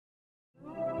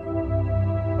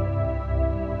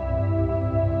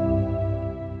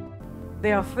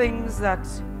There are things that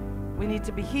we need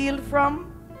to be healed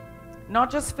from,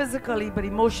 not just physically, but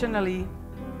emotionally,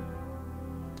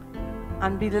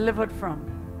 and be delivered from.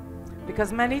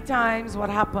 Because many times what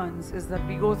happens is that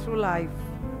we go through life,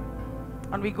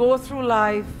 and we go through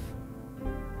life,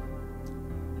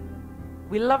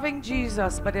 we're loving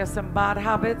Jesus, but there's some bad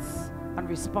habits and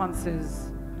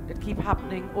responses that keep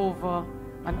happening over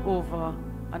and over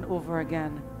and over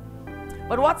again.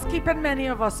 But what's keeping many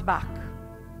of us back?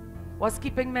 What's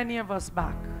keeping many of us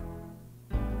back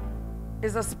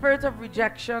is a spirit of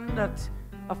rejection that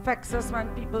affects us when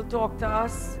people talk to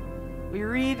us. We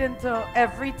read into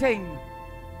everything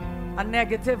a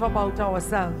negative about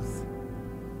ourselves.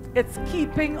 It's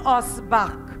keeping us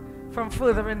back from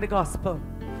furthering the gospel.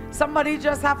 Somebody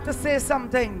just have to say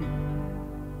something,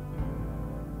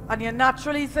 and you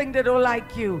naturally think they don't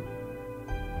like you.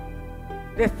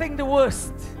 They think the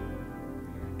worst.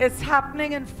 It's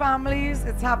happening in families,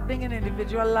 it's happening in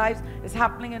individual lives, it's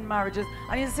happening in marriages.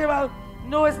 And you say, well,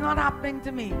 no, it's not happening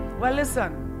to me. Well,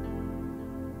 listen.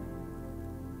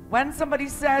 When somebody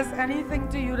says anything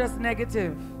to you that's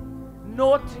negative,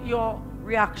 note your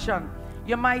reaction.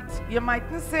 You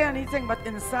mightn't say anything, but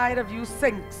inside of you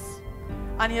sinks.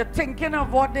 And you're thinking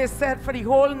of what they said for the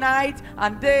whole night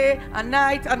and day and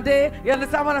night and day. You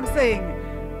understand what I'm saying?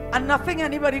 And nothing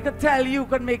anybody could tell you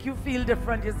could make you feel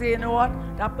different. You say, you know what?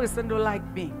 That person don't like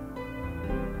me.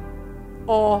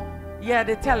 Or, yeah,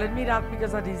 they're telling me that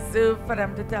because I deserve for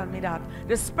them to tell me that.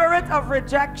 The spirit of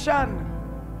rejection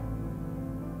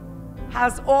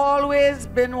has always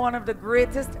been one of the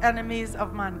greatest enemies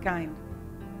of mankind.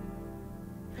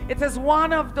 It is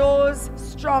one of those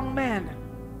strong men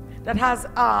that has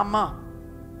armor.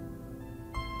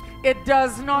 It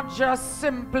does not just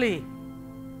simply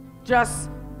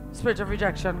spirit of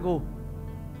rejection go,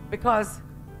 because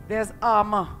there's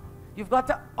armor. You've got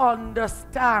to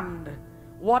understand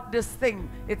what this thing,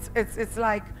 it's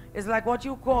like what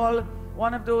you call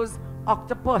one of those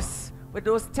octopus with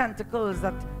those tentacles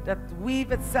that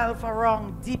weave itself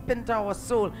around deep into our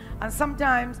soul. And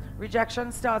sometimes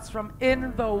rejection starts from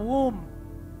in the womb.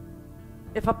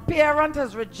 If a parent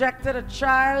has rejected a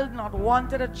child, not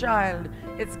wanted a child,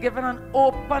 it's given an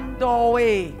open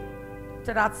doorway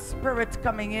to that spirit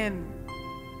coming in.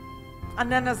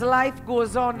 And then as life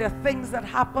goes on, there are things that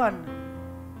happen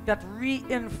that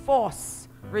reinforce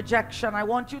rejection. I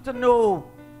want you to know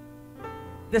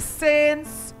the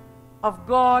saints of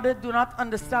God do not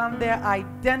understand their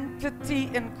identity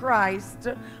in Christ,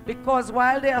 because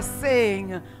while they are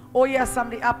saying, oh yes, I'm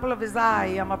the apple of his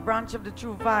eye, I'm a branch of the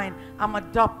true vine, I'm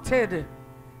adopted,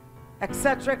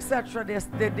 etc., etc.,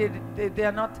 they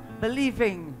are not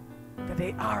believing that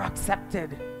they are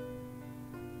accepted.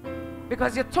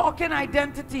 Because you're talking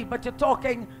identity, but you're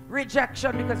talking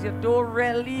rejection, because you don't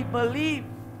really believe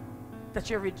that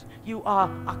you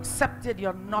are accepted.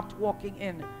 You're not walking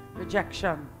in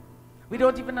rejection. We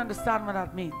don't even understand what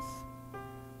that means.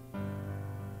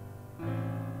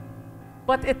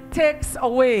 But it takes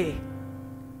away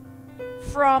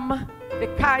from the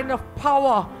kind of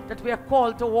power that we are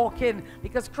called to walk in,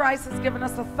 because Christ has given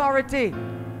us authority.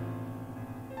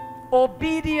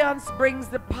 Obedience brings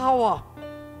the power.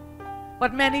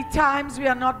 But many times we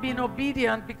are not being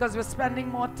obedient because we're spending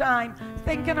more time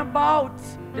thinking about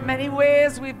the many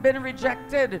ways we've been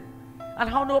rejected and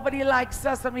how nobody likes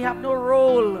us and we have no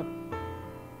role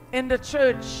in the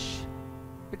church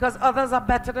because others are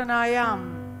better than I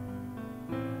am.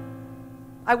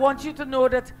 I want you to know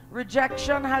that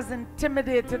rejection has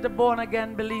intimidated the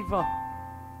born-again believer.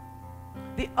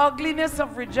 The ugliness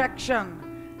of rejection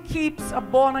keeps a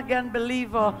born-again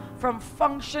believer from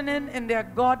functioning in their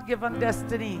God-given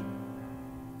destiny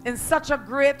in such a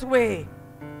great way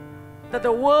that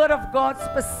the Word of God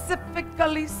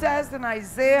specifically says in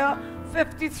Isaiah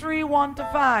 53,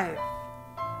 1-5,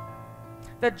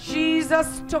 that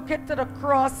Jesus took it to the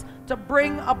cross to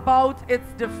bring about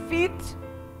its defeat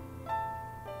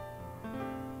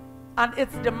and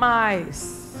its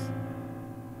demise.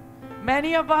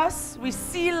 Many of us, we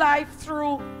see life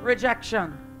through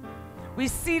rejection. We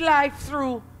see life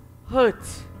through hurt.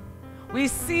 We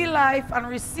see life and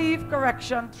receive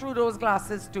correction through those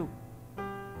glasses too.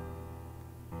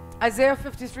 Isaiah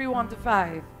 53,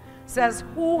 1-5 says,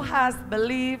 who has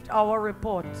believed our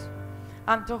report?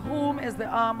 And to whom is the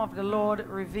arm of the Lord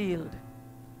revealed?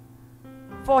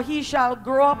 For he shall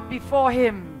grow up before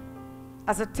him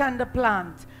as a tender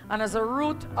plant and as a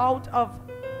root out of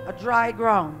a dry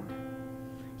ground.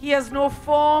 He has no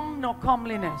form nor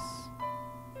comeliness.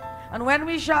 And when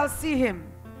we shall see him,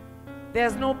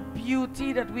 there's no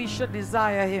beauty that we should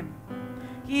desire him.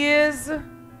 He is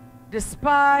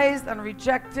despised and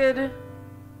rejected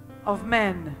of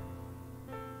men,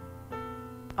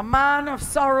 a man of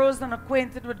sorrows and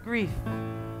acquainted with grief.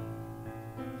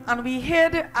 And we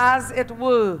hid, as it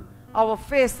were, our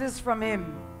faces from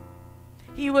him.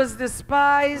 He was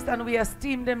despised, and we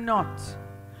esteemed him not.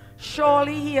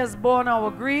 Surely he has borne our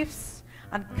griefs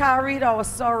and carried our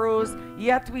sorrows,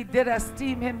 yet we did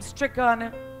esteem him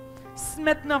stricken,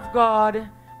 smitten of God,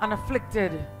 and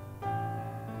afflicted.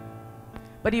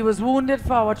 But he was wounded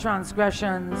for our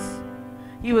transgressions,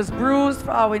 he was bruised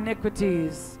for our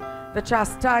iniquities. The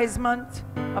chastisement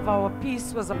of our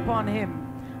peace was upon him,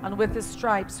 and with his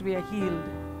stripes we are healed.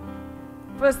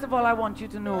 First of all, I want you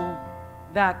to know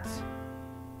that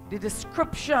the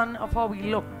description of how we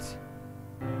looked,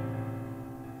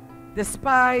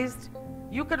 despised,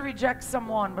 you could reject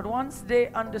someone, but once they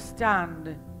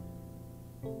understand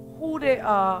who they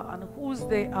are and whose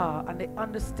they are, and they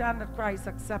understand that Christ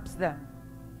accepts them,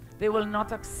 they will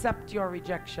not accept your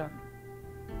rejection.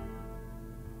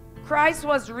 Christ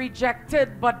was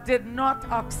rejected but did not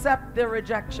accept the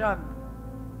rejection.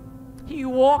 He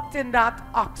walked in that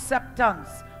acceptance.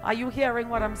 Are you hearing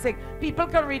what I'm saying? People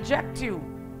can reject you,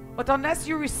 but unless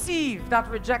you receive that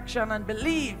rejection and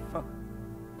believe,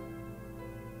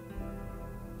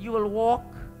 you will walk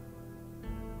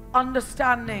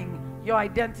understanding your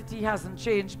identity hasn't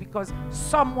changed because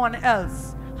someone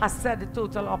else has said the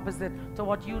total opposite to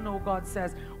what you know God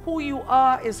says. Who you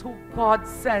are is who God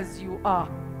says you are,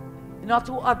 not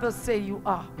who others say you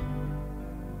are.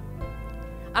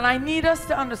 And I need us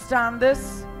to understand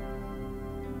this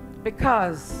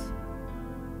because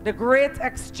the great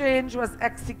exchange was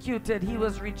executed. He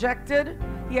was rejected.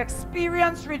 He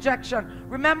experienced rejection.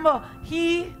 Remember,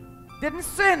 he didn't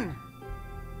sin,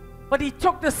 but he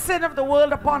took the sin of the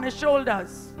world upon his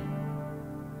shoulders.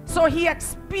 So he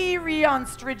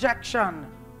experienced rejection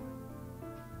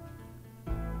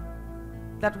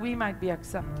that we might be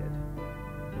accepted.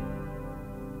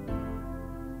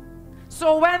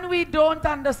 So when we don't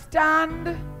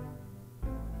understand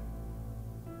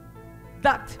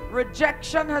that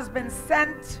rejection has been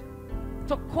sent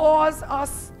to cause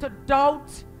us to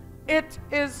doubt it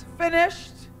is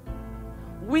finished,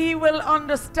 we will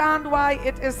understand why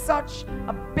it is such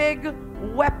a big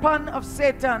weapon of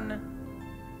Satan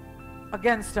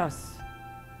against us.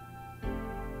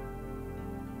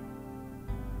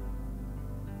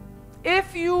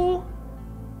 If you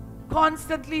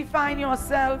constantly find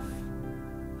yourself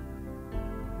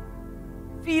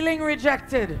feeling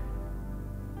rejected,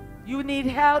 you need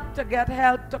help to get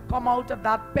help to come out of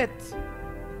that pit,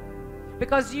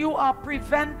 because you are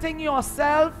preventing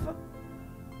yourself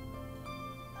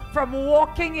from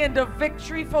walking in the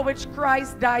victory for which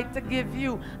Christ died to give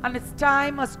you. And it's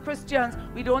time as Christians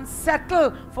we don't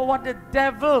settle for what the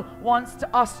devil wants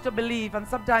us to believe. And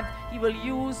sometimes he will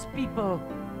use people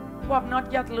who have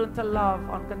not yet learned to love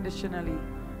unconditionally.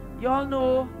 You all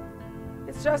know,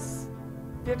 it's just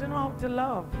they don't know how to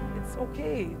love. It's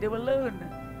okay, they will learn.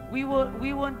 We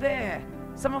weren't there.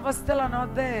 Some of us still are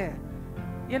not there.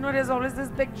 You know, there's always this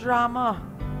big drama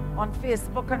on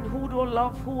Facebook and who don't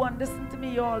love who, and listen to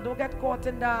me, y'all, don't get caught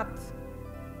in that.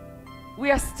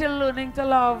 We are still learning to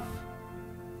love.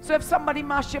 So if somebody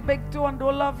mash your big toe and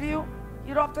don't love you,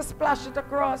 you don't have to splash it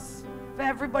across for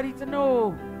everybody to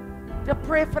know. To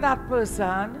pray for that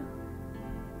person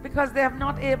because they have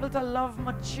not able to love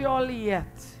maturely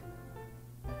yet.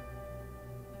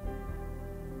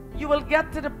 You will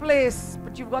get to the place,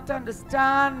 but you've got to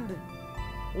understand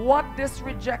what this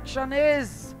rejection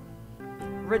is.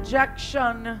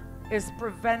 Rejection is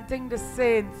preventing the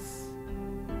saints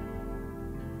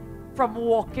from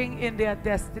walking in their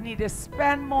destiny. They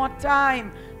spend more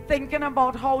time thinking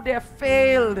about how they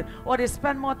failed, or they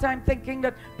spend more time thinking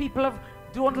that people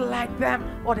don't like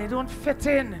them or they don't fit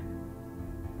in,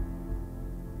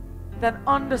 than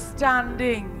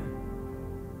understanding.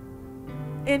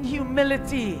 In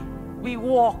humility, we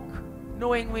walk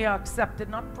knowing we are accepted,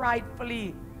 not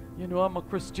pridefully. You know, I'm a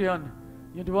Christian.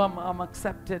 You know, I'm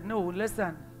accepted. No,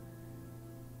 listen.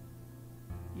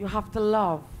 You have to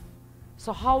love.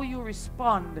 So how you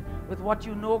respond with what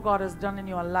you know God has done in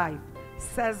your life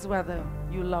says whether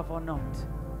you love or not.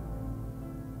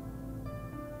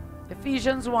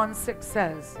 Ephesians 1:6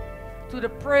 says, to the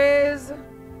praise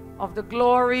of the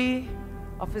glory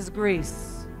of his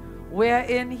grace,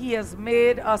 wherein he has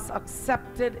made us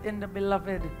accepted in the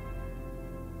beloved.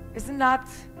 Isn't that?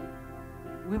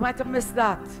 We might have missed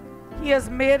that. He has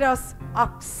made us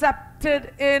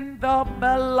accepted in the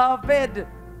beloved.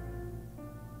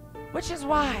 Which is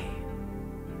why,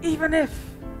 even if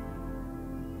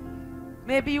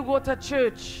maybe you go to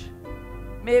church,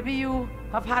 maybe you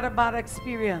have had a bad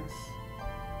experience,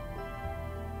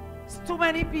 it's too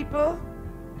many people,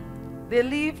 they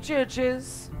leave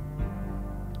churches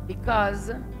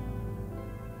because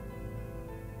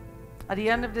at the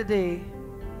end of the day,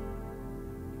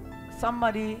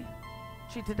 somebody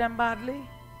treated them badly.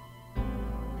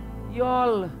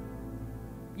 Y'all,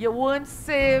 you weren't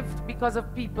saved because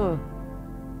of people.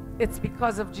 It's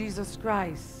because of Jesus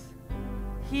Christ.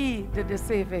 He did the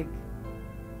saving.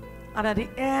 And at the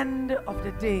end of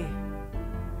the day,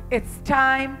 it's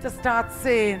time to start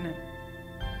saying,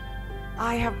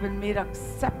 I have been made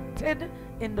accepted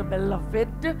in the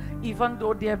beloved, even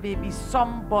though there may be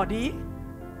somebody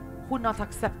who not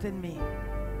accepting me.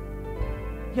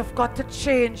 You've got to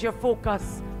change your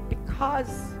focus,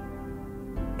 because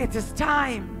it is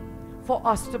time for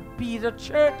us to be the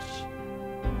church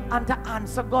and to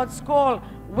answer God's call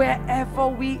wherever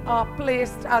we are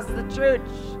placed as the church.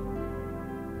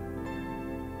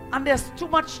 And there's too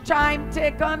much time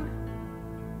taken.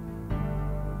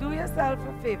 Do yourself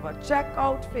a favor. Check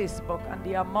out Facebook and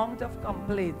the amount of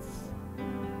complaints.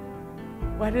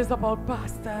 Where it's about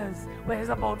pastors, where it's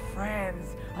about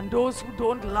friends, and those who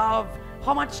don't love.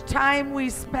 How much time we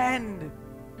spend.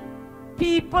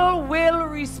 People will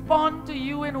respond to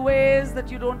you in ways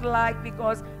that you don't like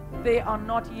because they are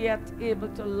not yet able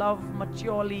to love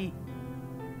maturely.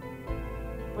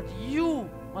 But you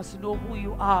must know who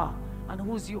you are and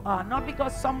whose you are. Not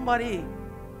because somebody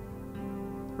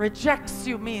rejects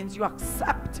you means you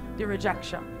accept the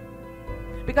rejection.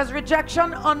 Because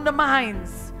rejection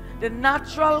undermines the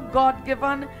natural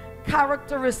God-given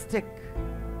characteristic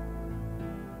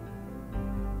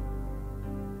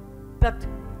that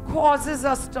causes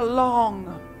us to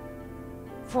long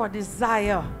for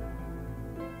desire.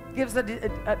 There's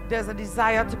a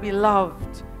desire to be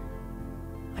loved,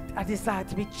 a desire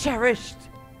to be cherished,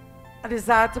 a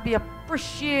desire to be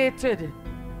appreciated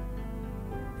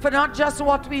for not just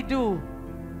what we do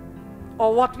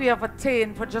or what we have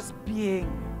attained, for just being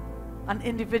an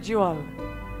individual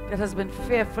that has been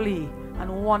fearfully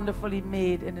and wonderfully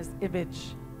made in His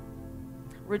image.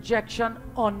 Rejection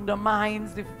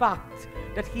undermines the fact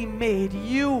that He made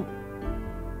you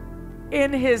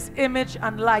in His image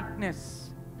and likeness.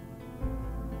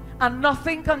 And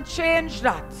nothing can change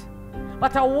that.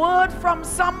 But a word from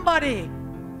somebody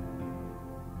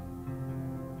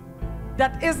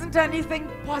that isn't anything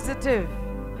positive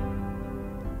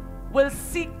will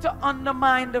seek to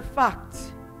undermine the fact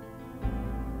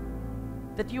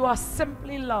that you are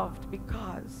simply loved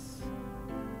because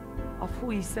of who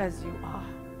He says you are,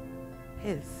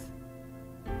 His.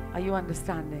 Are you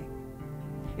understanding?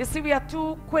 You see, we are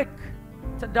too quick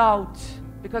to doubt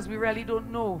because we really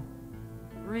don't know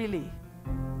really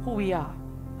who we are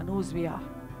and whose we are.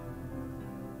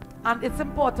 And it's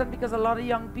important because a lot of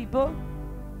young people,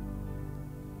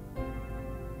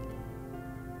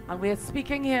 and we're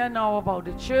speaking here now about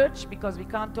the church because we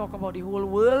can't talk about the whole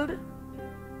world.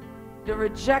 The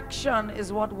rejection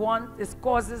is what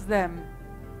causes them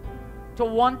to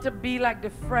want to be like the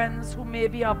friends who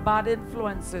maybe are bad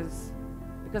influences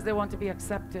because they want to be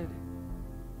accepted.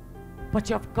 But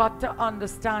you've got to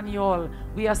understand, y'all,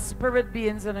 we are spirit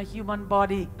beings in a human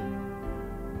body.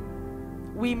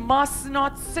 We must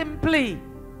not simply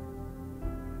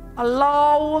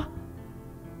allow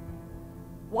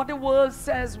what the world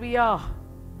says we are.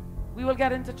 We will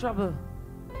get into trouble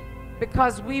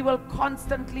because we will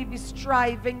constantly be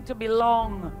striving to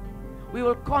belong. We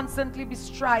will constantly be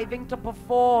striving to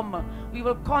perform. We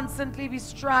will constantly be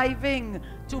striving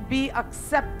to be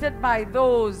accepted by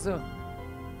those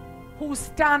whose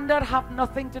standard have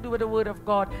nothing to do with the Word of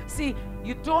God. See,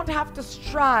 you don't have to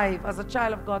strive as a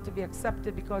child of God to be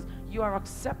accepted, because you are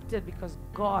accepted because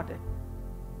God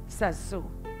says so.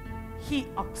 He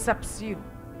accepts you.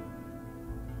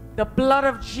 The blood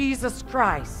of Jesus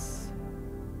Christ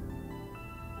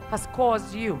has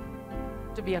caused you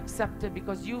to be accepted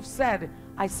because you've said,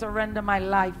 I surrender my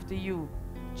life to you.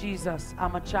 Jesus,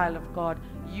 I'm a child of God.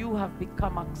 You have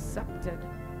become accepted.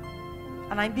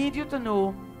 And I need you to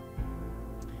know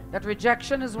that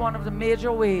rejection is one of the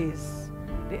major ways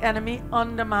the enemy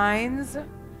undermines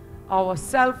our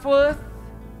self-worth,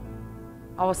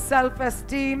 our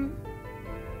self-esteem,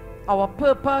 our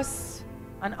purpose,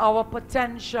 and our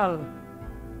potential.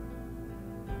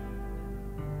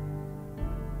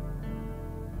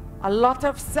 A lot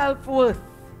of self-worth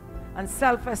and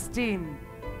self-esteem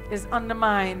is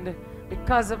undermined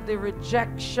because of the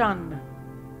rejection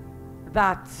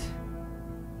that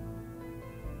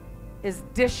is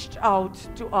dished out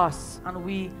to us, and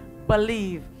we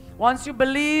believe. Once you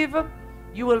believe,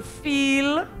 you will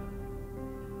feel,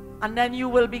 and then you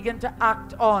will begin to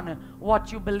act on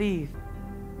what you believe.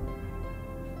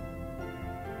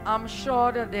 I'm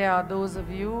sure that there are those of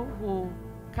you who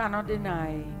cannot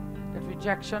deny that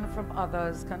rejection from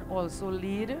others can also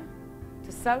lead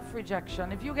to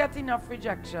self-rejection. If you get enough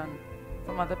rejection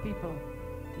from other people,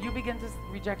 you begin to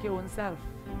reject your own self.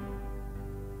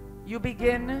 You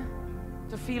begin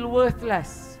to feel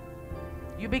worthless.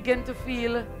 You begin to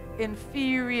feel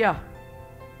inferior.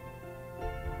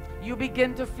 You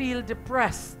begin to feel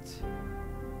depressed.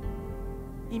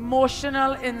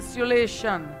 Emotional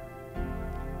insulation.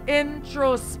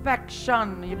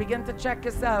 Introspection. You begin to check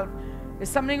yourself. Is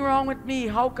something wrong with me?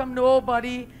 How come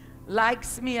nobody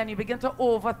likes me? And you begin to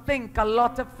overthink a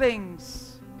lot of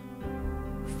things.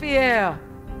 Fear.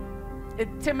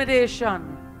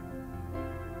 Intimidation.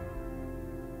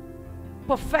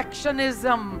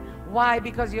 Perfectionism. Why?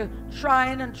 Because you're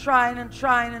trying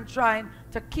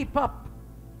to keep up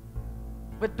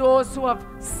with those who have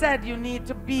said you need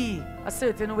to be a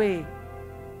certain way.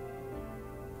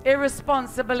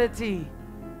 Irresponsibility,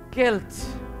 guilt,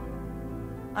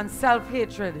 and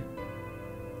self-hatred.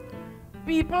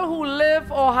 People who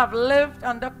live or have lived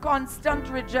under constant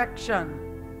rejection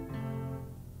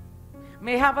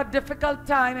may have a difficult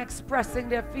time expressing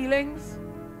their feelings,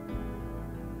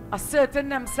 asserting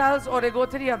themselves, or they go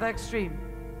to the other extreme.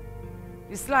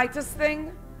 The slightest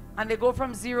thing, and they go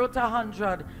from 0 to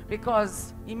 100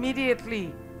 because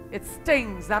immediately it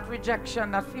stings, that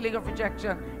rejection, that feeling of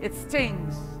rejection, it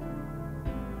stings.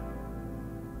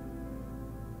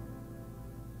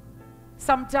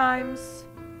 Sometimes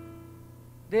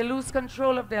they lose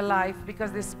control of their life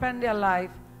because they spend their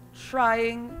life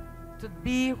trying to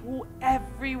be who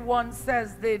everyone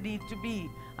says they need to be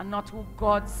and not who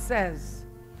God says.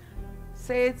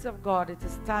 Saints of God, it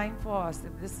is time for us,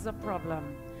 if this is a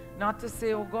problem, not to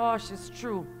say, oh gosh, it's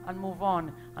true, and move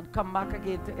on and come back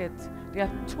again to it. There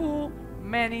are too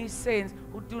many saints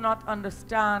who do not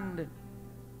understand.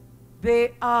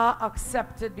 They are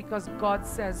accepted because God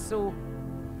says so.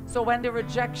 So when the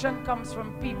rejection comes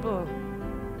from people,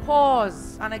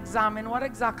 pause and examine what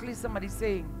exactly somebody's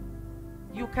saying.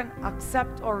 You can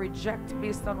accept or reject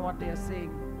based on what they are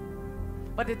saying.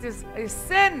 But it is a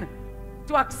sin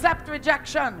to accept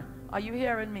rejection. Are you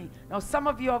hearing me? Now some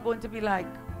of you are going to be like,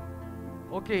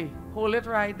 okay, hold it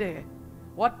right there.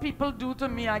 What people do to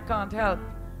me, I can't help.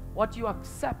 What you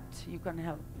accept, you can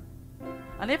help.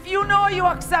 And if you know you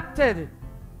accepted,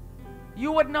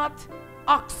 you would not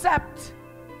accept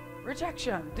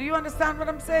rejection. Do you understand what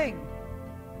I'm saying?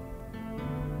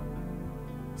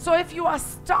 So if you are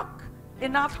stuck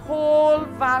in that whole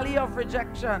valley of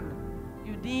rejection,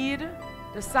 you need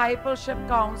discipleship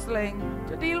counseling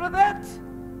to deal with it.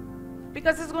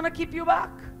 Because it's going to keep you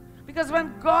back. Because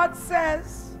when God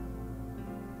says,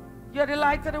 you're the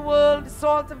light of the world, the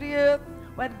salt of the earth,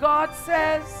 when God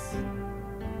says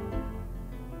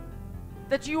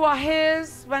that you are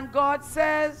His, when God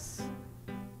says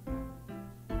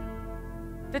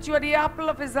that you are the apple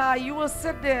of His eye, you will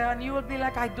sit there and you will be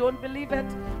like, I don't believe it.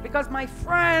 Because my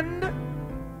friend,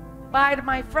 by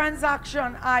my friend's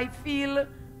action, I feel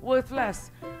worthless.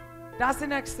 That's the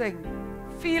next thing.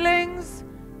 Feelings,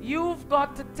 you've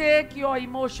got to take your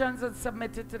emotions and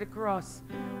submit it to the cross.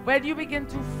 When you begin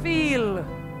to feel,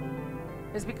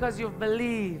 it's because you've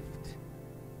believed.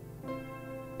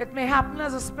 It may happen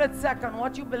as a split second.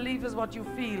 What you believe is what you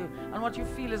feel, and what you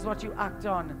feel is what you act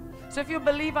on. So if you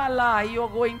believe a lie, you're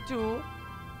going to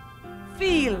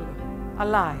feel a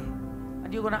lie,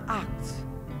 and you're going to act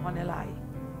on a lie.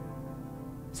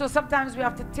 So sometimes we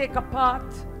have to take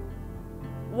apart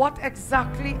what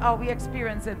exactly are we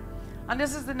experiencing. And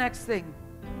this is the next thing.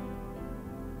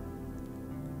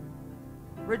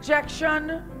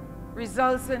 Rejection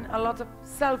results in a lot of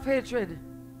self-hatred.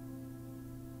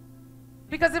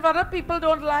 Because if other people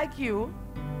don't like you,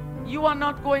 you are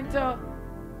not going to,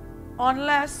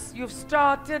 unless you've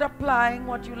started applying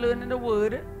what you learn in the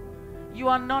Word, you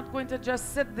are not going to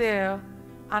just sit there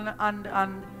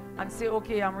and say,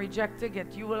 okay, I'm rejecting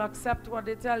it. You will accept what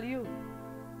they tell you.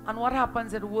 And what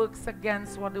happens? It works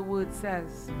against what the Word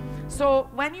says. So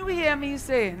when you hear me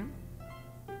saying,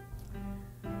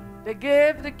 they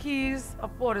gave the keys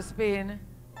of Port of Spain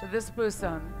to this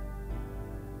person,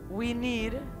 we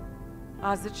need,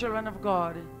 as the children of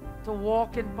God, to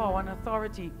walk in power and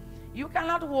authority. You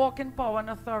cannot walk in power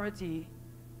and authority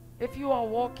if you are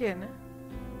walking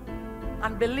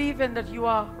and believing that you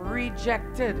are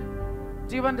rejected.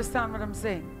 Do you understand what I'm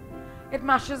saying? It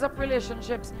mashes up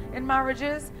relationships. In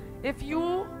marriages, if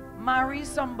you marry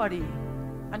somebody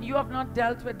and you have not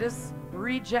dealt with this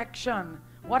rejection,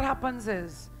 what happens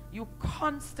is you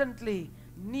constantly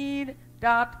need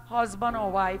that husband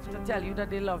or wife to tell you that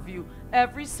they love you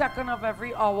every second of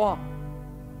every hour.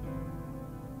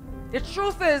 The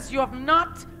truth is, you have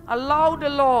not allowed the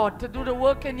Lord to do the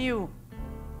work in you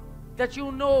that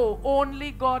you know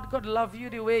only God could love you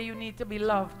the way you need to be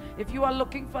loved. If you are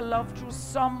looking for love through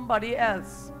somebody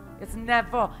else, it's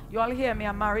never. You all hear me?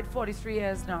 I'm married 43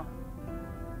 years now.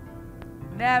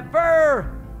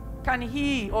 Never can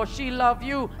he or she love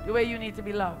you the way you need to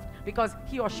be loved, because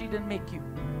he or she didn't make you.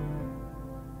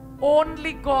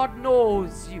 Only God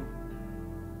knows you.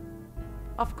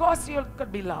 Of course you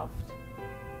could be loved.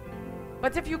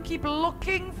 But if you keep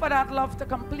looking for that love to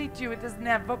complete you, it is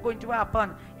never going to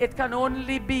happen. It can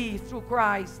only be through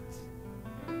Christ.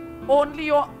 Only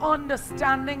your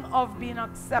understanding of being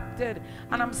accepted.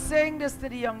 And I'm saying this to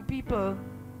the young people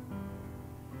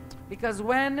because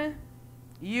when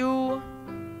you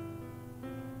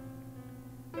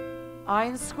are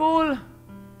in school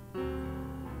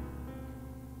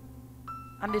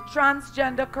and the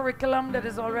transgender curriculum that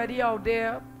is already out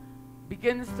there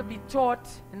begins to be taught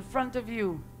in front of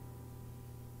you,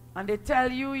 and they tell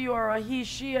you you are a he,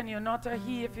 she, and you're not a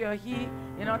he if you're a he,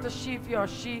 you're not a she if you're a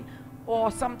she,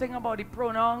 or something about the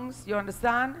pronouns, you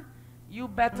understand? You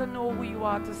better know who you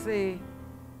are to say,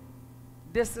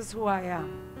 this is who I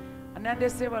am. And then they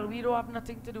say, well, we don't have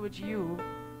nothing to do with you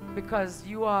because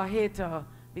you are a hater,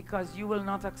 because you will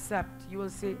not accept. You will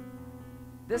say,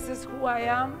 this is who I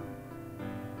am.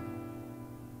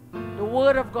 The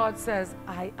Word of God says,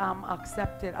 I am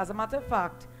accepted. As a matter of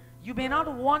fact, you may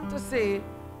not want to say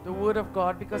the Word of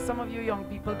God, because some of you young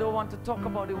people don't want to talk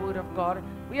about the Word of God.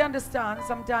 We understand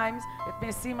sometimes it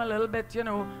may seem a little bit, you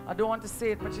know, I don't want to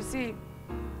say it, but you see,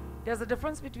 there's a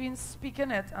difference between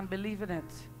speaking it and believing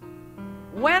it.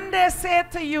 When they say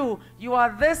to you, you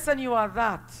are this and you are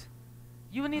that,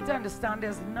 you need to understand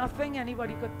there's nothing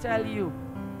anybody could tell you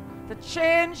to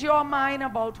change your mind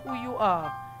about who you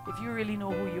are if you really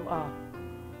know who you are.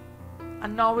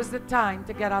 And now is the time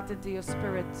to get that into your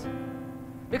spirit,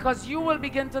 because you will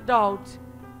begin to doubt,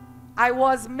 I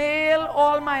was male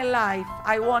all my life,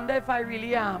 I wonder if I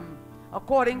really am,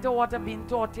 according to what I've been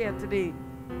taught here today.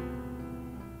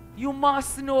 You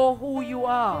must know who you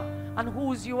are and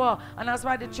whose you are, and that's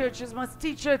why the churches must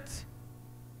teach it,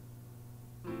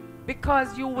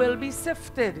 because you will be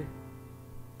sifted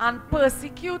and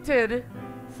persecuted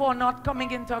for not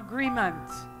coming into agreement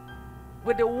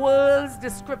with the world's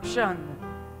description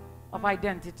of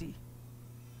identity.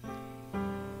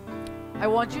 I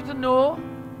want you to know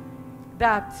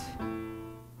that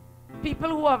people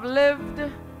who have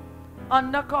lived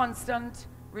under constant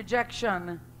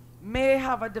rejection may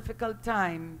have a difficult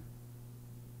time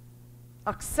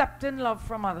accepting love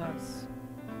from others.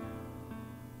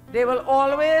 They will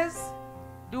always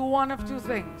do one of two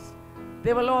things.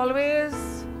 They will always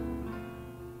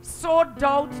so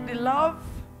doubt the love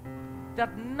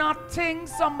that nothing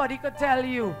somebody could tell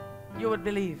you, you would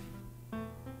believe.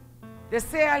 They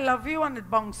say, I love you, and it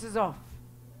bounces off.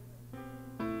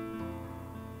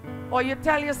 Or you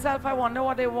tell yourself, I wonder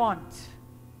what they want.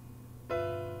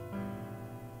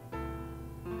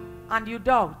 And you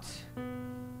doubt.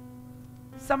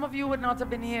 Some of you would not have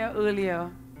been here earlier.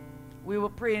 We were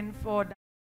praying for that.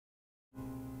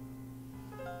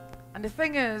 And the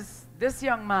thing is, this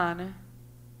young man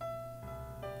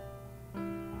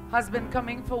has been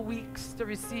coming for weeks to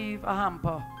receive a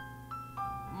hamper.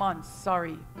 Months,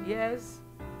 sorry. Years?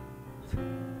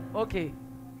 Okay.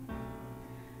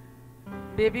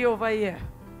 Baby over here.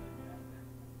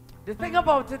 The thing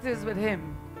about it is with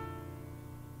him,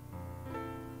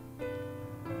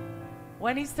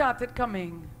 when he started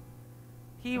coming,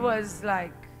 he was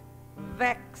like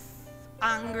vexed,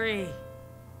 angry.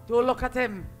 Don't look at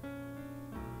him.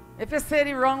 If you say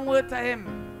the wrong word to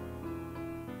him.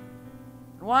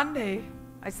 One day,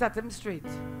 I set him straight.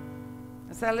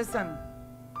 I said, listen,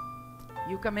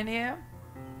 you come in here,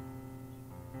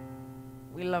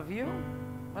 we love you.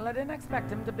 Well, I didn't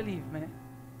expect him to believe me.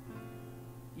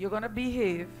 You're going to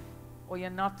behave, or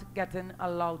you're not getting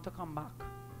allowed to come back.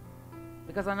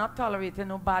 Because I'm not tolerating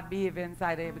no bad behavior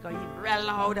inside here, because he's real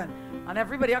loud, and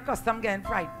everybody accustomed getting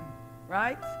frightened,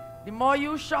 right? The more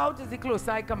you shout is the closer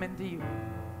I come into you.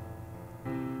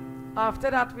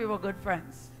 After that, we were good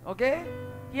friends, okay?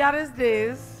 He had his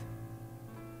days,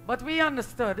 but we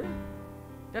understood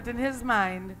that in his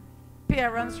mind,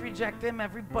 parents reject him,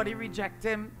 everybody reject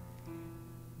him,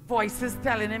 voices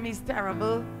telling him he's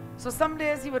terrible. So some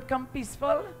days he would come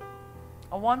peaceful.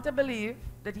 I want to believe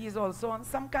that he is also on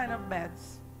some kind of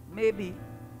meds, maybe.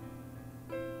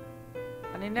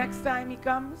 And the next time he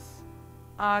comes,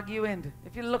 arguing.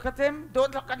 If you look at him,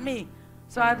 don't look at me.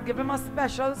 So I'd give him a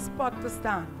special spot to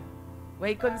stand, where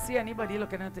he couldn't see anybody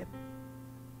looking at him.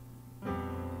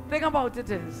 Thing about it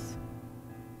is,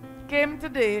 he came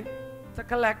today to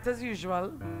collect as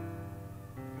usual.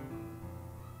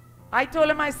 I told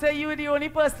him, I said, you're the only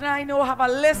person I know have a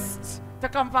list to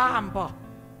come for a hamper.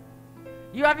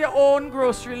 You have your own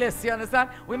grocery list, you understand?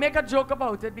 We make a joke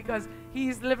about it because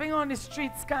he's living on the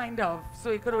streets, kind of,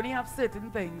 so he could only have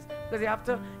certain things because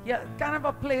you kind of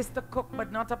a place to cook,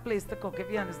 but not a place to cook, if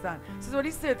you understand. So it's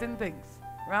only certain things,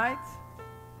 right?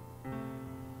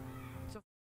 So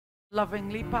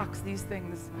lovingly packs these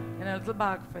things in a little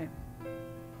bag for him.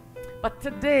 But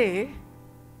today,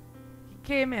 he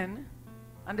came in,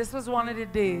 and this was one of the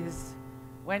days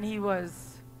when he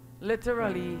was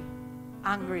literally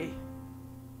angry.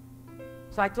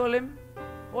 So I told him,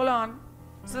 hold on.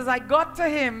 So as I got to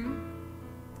him,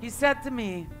 he said to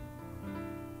me,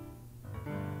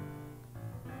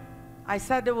 I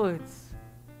said the words.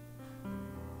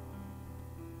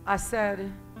 I said,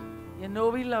 you know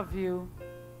we love you.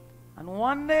 And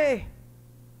one day,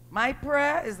 my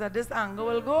prayer is that this anger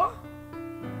will go.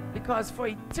 Because for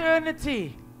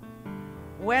eternity,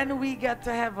 when we get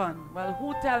to heaven, well,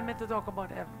 who tell me to talk about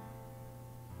heaven?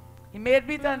 He made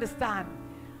me to understand,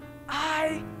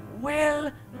 I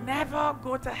will never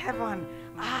go to heaven.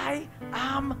 I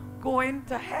am going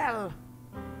to hell.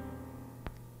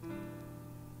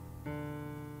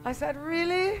 I said,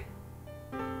 really?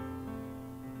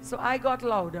 So I got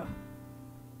louder.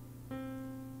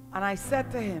 And I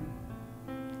said to him,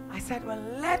 I said, well,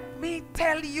 let me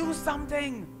tell you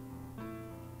something.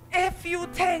 If you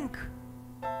think,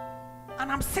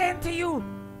 and I'm saying to you,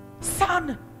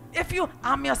 son,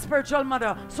 I'm your spiritual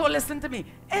mother, so listen to me.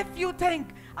 If you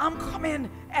think I'm coming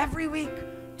every week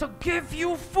to give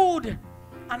you food,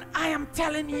 and I am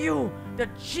telling you that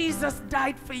Jesus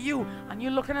died for you, and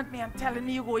you're looking at me and telling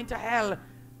me you're going to hell,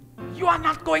 you are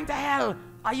not going to hell.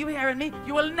 Are you hearing me?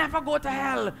 You will never go to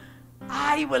hell.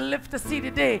 I will live to see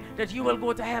the day that you will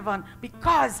go to heaven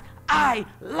because I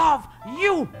love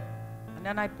you. And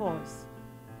then I pause.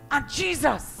 And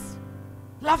Jesus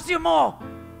loves you more.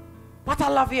 But I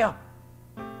love you.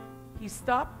 He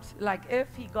stopped like if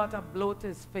he got a blow to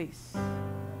his face.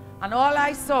 And all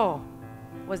I saw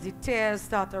was the tears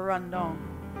start to run down.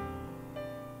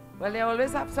 Well, they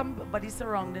always have somebody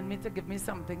surrounding me to give me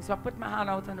something. So I put my hand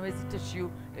out and where's the tissue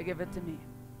to give it to me.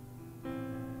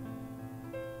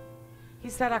 He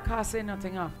said, I can't say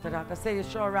nothing after that. I said, you're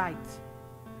sure right.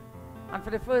 And for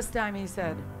the first time he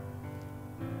said,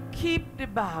 keep the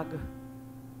bag.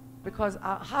 Because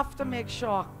I have to make sure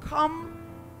I come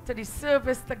to the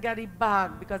service to get the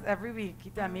bag. Because every week he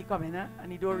tell me come in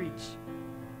and he don't reach.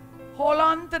 Hold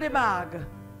on to the bag.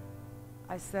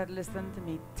 I said, listen to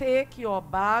me. Take your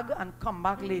bag and come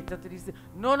back later to this.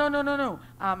 No, no, no, no, no.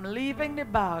 I'm leaving the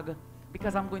bag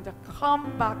because I'm going to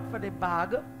come back for the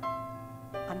bag.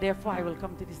 And therefore I will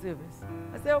come to the service.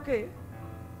 I said, okay.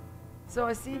 So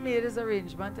I see he made his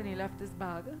arrangement and he left his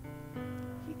bag.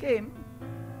 He came.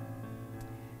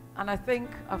 And I think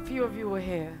a few of you were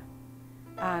here.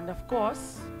 And of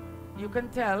course, you can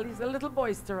tell he's a little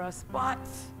boisterous. But,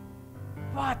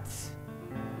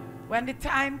 when the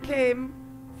time came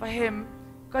for him,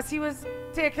 because he was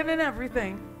taking in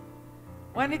everything,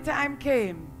 when the time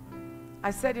came,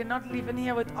 I said, you're not leaving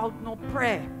here without no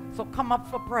prayer. So come up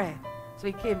for prayer. So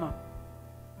he came up.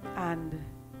 And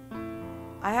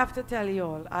I have to tell you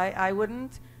all, I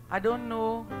don't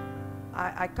know,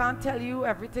 I can't tell you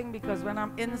everything because when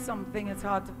I'm in something, it's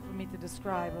hard for me to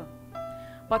describe.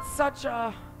 But such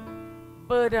a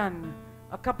burden.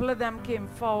 A couple of them came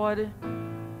forward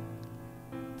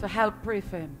to help pray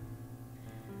for him.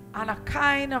 And a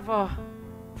kind of a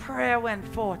prayer went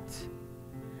forth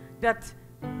that,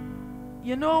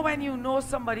 you know, when you know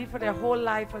somebody for their whole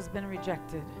life has been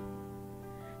rejected,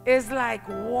 it's like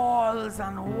walls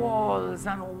and walls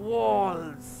and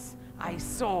walls I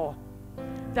saw.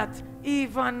 That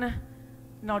even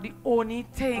now the only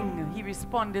thing he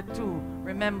responded to,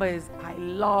 remember, is I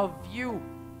love you.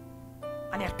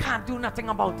 And you can't do nothing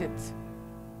about it.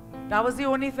 That was the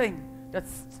only thing that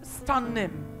stunned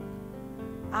him.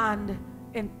 And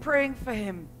in praying for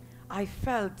him, I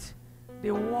felt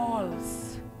the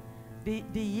walls, the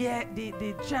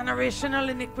generational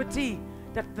iniquity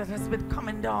that has been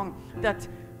coming down. That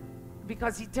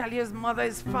because he tell you his mother,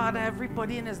 his father,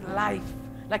 everybody in his life,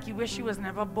 like he wish he was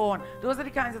never born. Those are the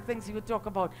kinds of things he would talk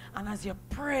about. And as you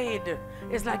prayed,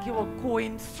 it's like you were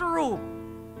going through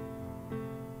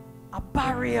a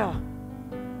barrier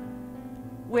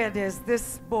where there's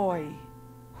this boy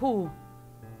who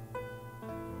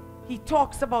he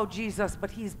talks about Jesus,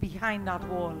 but he's behind that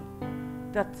wall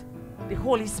that the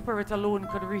Holy Spirit alone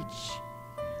could reach.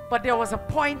 But there was a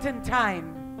point in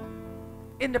time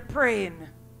in the praying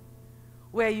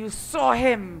where you saw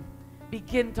him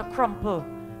begin to crumple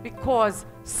because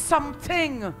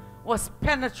something was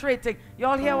penetrating. You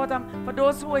all hear what I'm, for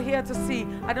those who are here to see,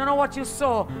 I don't know what you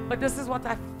saw, but this is what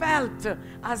I felt,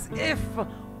 as if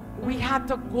we had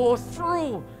to go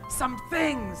through some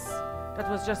things that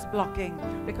was just blocking,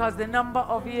 because the number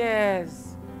of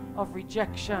years of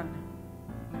rejection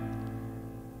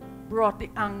brought the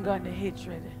anger and the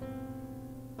hatred.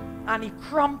 And he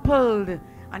crumpled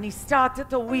and he started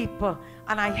to weep,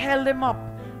 and I held him up,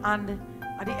 and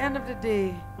at the end of the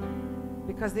day,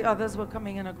 because the others were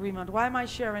coming in agreement. Why am I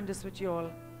sharing this with you all?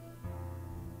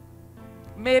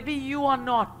 Maybe you are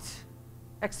not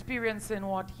experiencing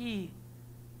what he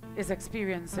is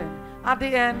experiencing. At the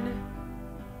end,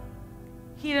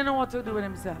 he didn't know what to do with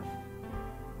himself.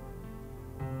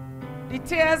 The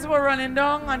tears were running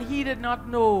down and he did not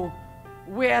know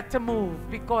where to move,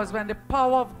 because when the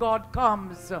power of God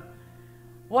comes,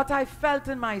 what I felt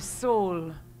in my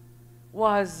soul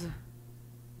was,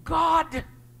 God,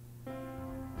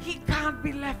 he can't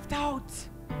be left out.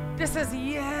 This is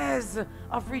years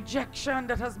of rejection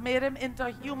that has made him into a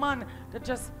human that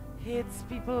just hates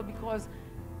people because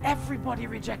everybody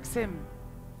rejects him.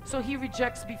 So he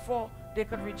rejects before they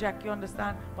could reject, you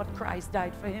understand? But Christ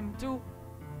died for him too.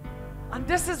 And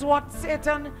this is what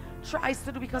Satan tries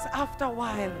to do, because after a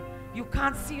while, you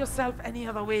can't see yourself any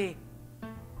other way.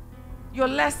 You're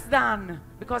less than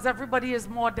because everybody is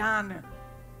more than.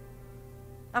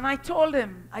 And I told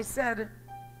him, I said,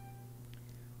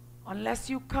 unless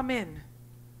you come in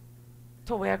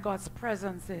to where God's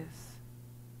presence is,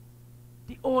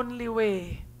 the only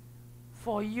way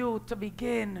for you to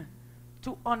begin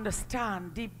to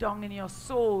understand deep down in your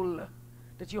soul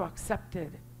that you are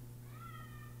accepted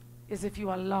is if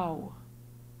you allow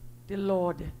the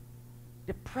Lord,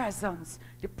 the presence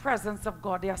of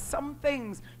God. There are some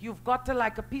things you've got to,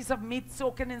 like a piece of meat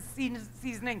soaking in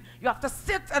seasoning. You have to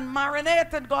sit and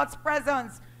marinate in God's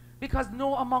presence, because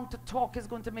no amount of talk is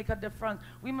going to make a difference.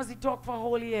 We must talk for a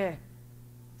whole year.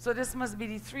 So this must be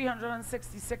the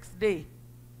 366th day.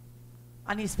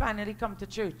 And he's finally come to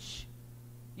church.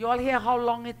 You all hear how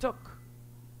long it took.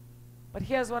 But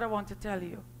here's what I want to tell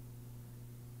you.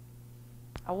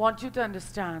 I want you to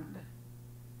understand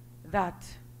that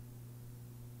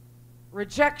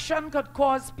rejection could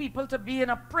cause people to be in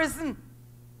a prison,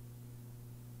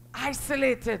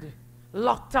 isolated,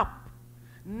 locked up,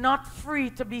 not free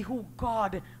to be who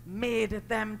God made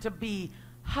them to be,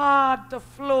 hard to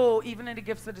flow even in the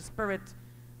gifts of the Spirit.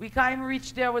 We can't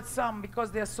reach there with some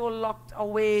because they're so locked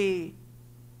away,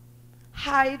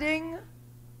 hiding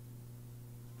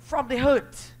from the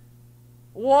hurt.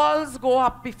 Walls go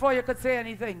up before you could say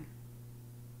anything.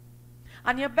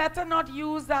 And you better not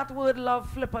use that word love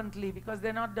flippantly, because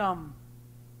they're not dumb.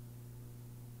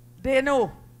 They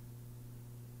know.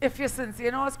 If you're sincere,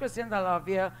 you know, as Christians, I love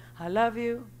you, I love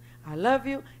you, I love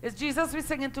you. It's Jesus we're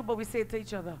singing to, but we say it to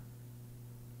each other.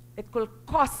 It will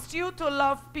cost you to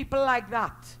love people like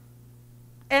that.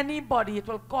 Anybody, it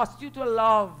will cost you to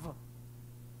love.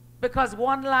 Because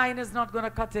one line is not going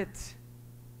to cut it.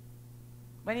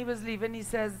 When he was leaving, he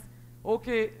says,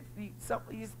 okay,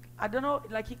 I don't know,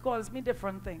 like he calls me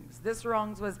different things. This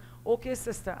wrongs was, okay,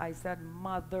 sister. I said,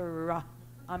 mother.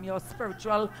 I'm your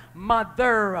spiritual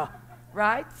mother.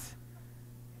 Right?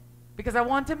 Because I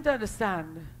want him to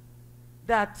understand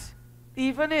that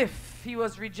even if he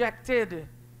was rejected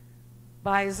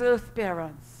by his earth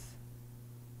parents,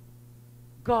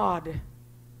 God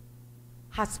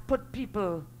has put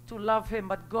people to love him,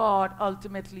 but God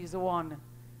ultimately is the one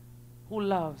who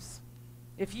loves.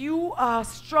 If you are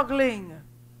struggling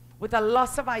with a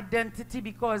loss of identity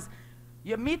because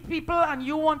you meet people and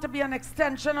you want to be an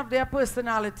extension of their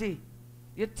personality,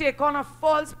 you take on a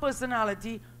false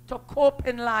personality to cope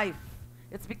in life.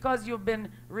 It's because you've been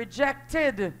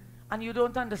rejected and you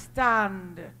don't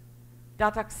understand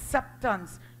that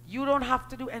acceptance. You don't have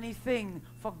to do anything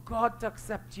for God to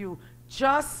accept you.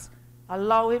 Just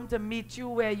allow him to meet you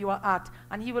where you are at,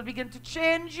 and he will begin to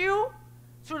change you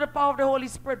through the power of the Holy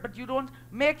Spirit. But you don't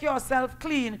make yourself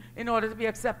clean in order to be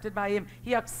accepted by him.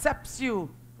 He accepts you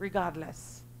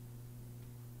regardless.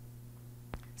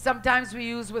 Sometimes we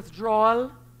use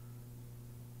withdrawal.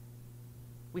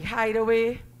 We hide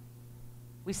away.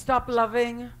 We stop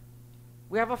loving.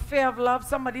 We have a fear of love.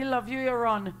 Somebody love you, you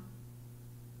run.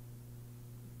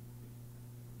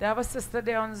 They have a sister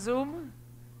there on Zoom.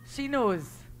 She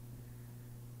knows.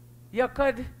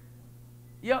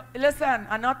 Listen,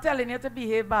 I'm not telling you to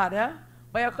behave bad, eh?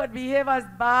 But you could behave as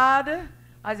bad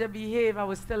as you behave. I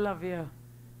will still love you.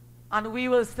 And we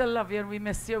will still love you, and we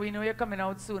miss you. We know you're coming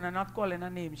out soon. I'm not calling her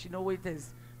name. She knows who it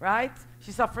is, right?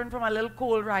 She's suffering from a little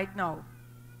cold right now.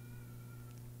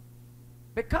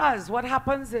 Because what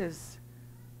happens is,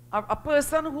 A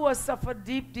person who has suffered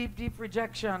deep, deep, deep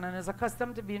rejection and is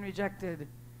accustomed to being rejected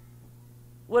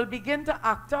will begin to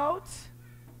act out.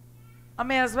 I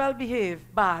may as well behave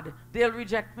bad. They'll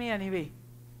reject me anyway.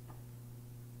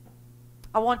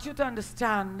 I want you to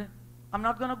understand, I'm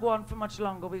not going to go on for much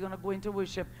longer. We're going to go into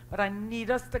worship. But I need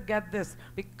us to get this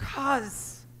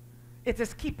because it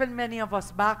is keeping many of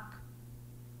us back.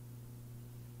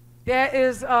 There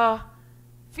is a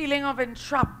feeling of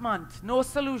entrapment, no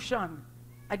solution.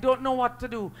 I don't know what to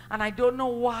do. And I don't know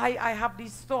why I have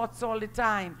these thoughts all the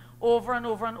time, over and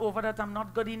over and over, that I'm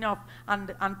not good enough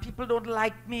and people don't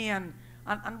like me and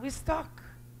we're stuck.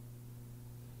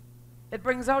 It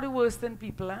brings out the worst in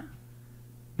people.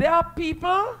 There are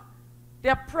people,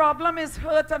 their problem is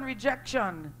hurt and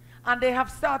rejection, and they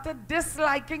have started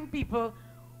disliking people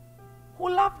who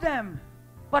love them.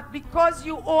 But because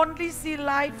you only see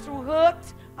life through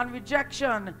hurt and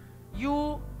rejection,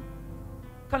 you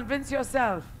convince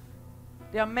yourself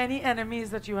there are many enemies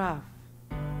that you have.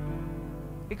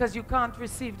 Because you can't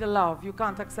receive the love, you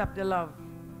can't accept the love.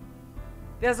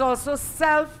 There's also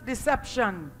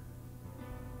self-deception.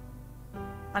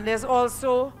 And there's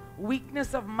also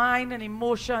weakness of mind and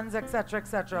emotions, etc.,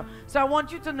 etc. So I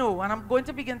want you to know, and I'm going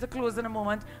to begin to close in a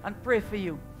moment and pray for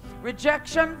you.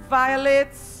 Rejection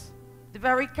violates the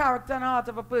very character and heart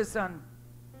of a person.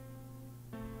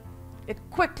 It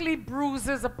quickly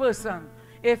bruises a person.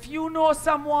 If you know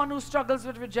someone who struggles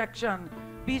with rejection,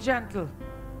 be gentle,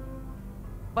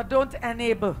 but don't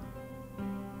enable.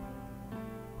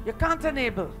 You can't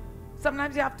enable.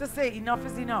 Sometimes you have to say enough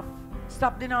is enough.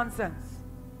 Stop the nonsense.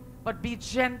 But be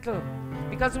gentle.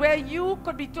 Because where you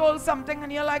could be told something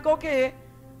and you're like, okay,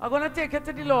 I'm going to take it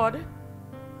to the Lord.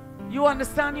 You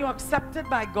understand you're accepted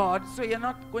by God, so you're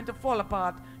not going to fall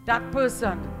apart. That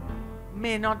person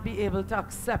may not be able to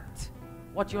accept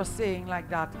what you're saying like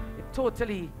that. It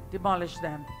totally demolishes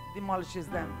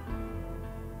them.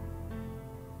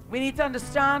 We need to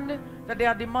understand that there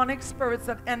are demonic spirits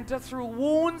that enter through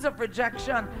wounds of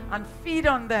rejection and feed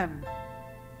on them.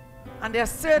 And there are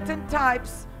certain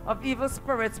types of evil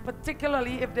spirits,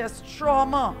 particularly if there's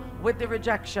trauma with the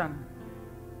rejection.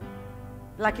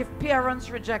 Like if parents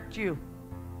reject you.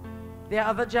 There are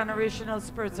other generational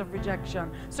spirits of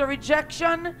rejection. So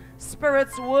rejection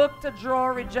spirits work to draw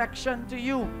rejection to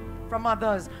you from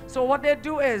others. So what they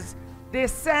do is they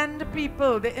send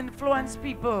people, they influence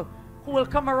people who will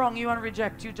come around you and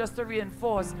reject you just to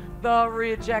reinforce the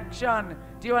rejection.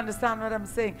 Do you understand what I'm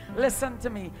saying? Listen to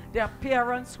me. There are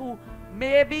parents who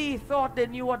maybe thought they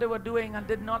knew what they were doing and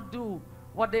did not do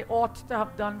what they ought to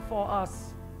have done for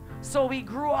us. So we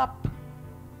grew up.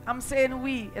 I'm saying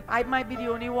we. I might be the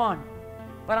only one,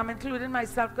 but I'm including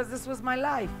myself because this was my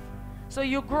life. So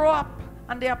you grow up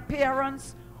and there are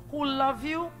parents who love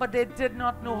you, but they did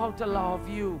not know how to love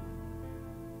you.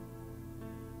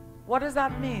 What does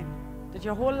that mean? That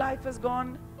your whole life has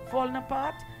gone falling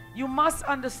apart? You must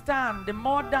understand the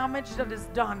more damage that is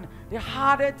done, the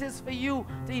harder it is for you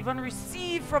to even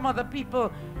receive from other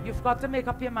people. You've got to make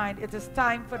up your mind. It is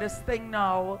time for this thing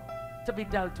now to be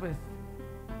dealt with.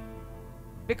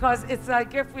 Because it's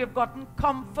like if we've gotten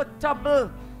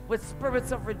comfortable with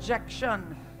spirits of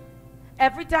rejection.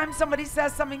 Every time somebody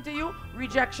says something to you,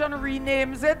 rejection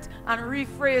renames it and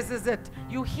rephrases it.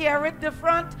 You hear it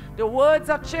different, the words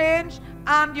are changed,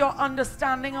 and your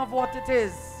understanding of what it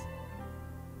is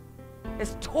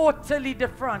totally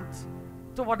different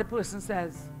to what the person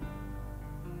says.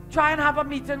 Try and have a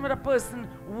meeting with a person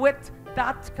with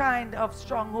that kind of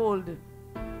stronghold.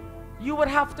 You would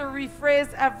have to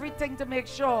rephrase everything to make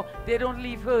sure they don't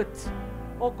leave hurt.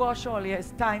 Oh gosh, Olia,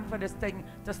 it's time for this thing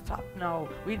to stop now.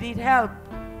 We need help.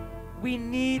 We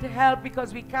need help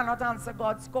because we cannot answer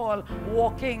God's call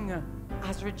walking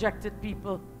as rejected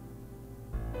people.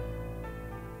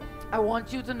 I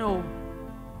want you to know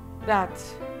that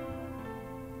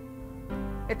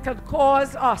it can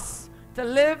cause us to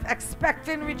live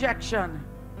expecting rejection,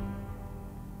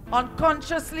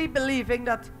 unconsciously believing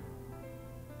that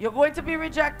you're going to be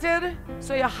rejected,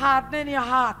 so you're hardening your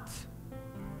heart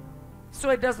so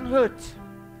it doesn't hurt.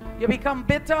 You become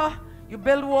bitter, you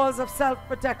build walls of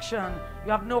self-protection,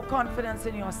 you have no confidence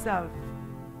in yourself.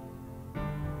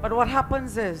 But what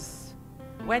happens is,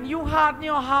 when you harden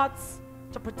your hearts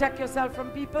to protect yourself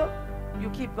from people, you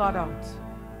keep God out.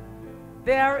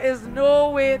 There is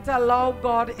no way to allow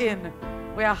God in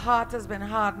where a heart has been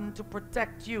hardened to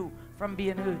protect you from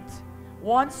being hurt.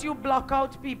 Once you block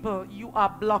out people, you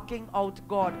are blocking out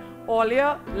God.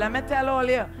 Earlier, let me tell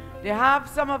earlier, They have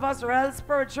some of us real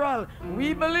spiritual.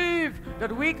 We believe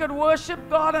that we could worship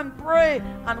God and pray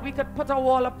and we could put a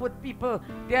wall up with people.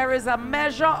 There is a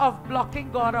measure of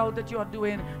blocking God out that you're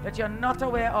doing that you're not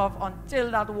aware of until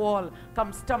that wall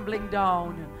comes tumbling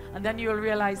down. And then you'll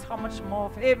realize how much more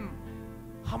of Him,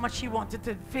 how much He wanted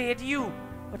to invade you,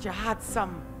 but you had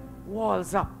some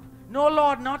walls up. No,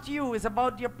 Lord, not you. It's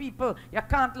about your people. You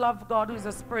can't love God who is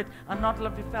a spirit and not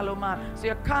love your fellow man. So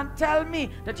you can't tell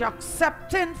me that you're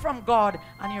accepting from God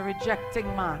and you're rejecting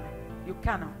man. You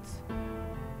cannot.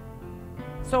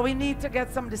 So we need to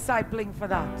get some discipling for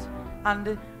that.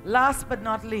 And last but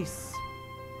not least,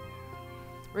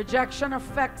 rejection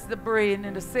affects the brain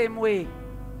in the same way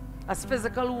as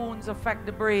physical wounds affect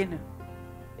the brain.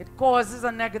 It causes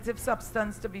a negative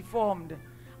substance to be formed.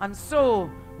 And so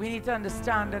we need to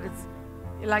understand that it's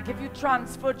like if you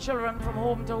transfer children from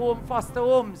home to home, foster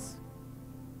homes,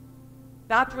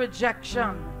 that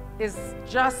rejection is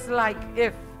just like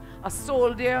if a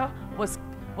soldier was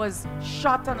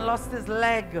shot and lost his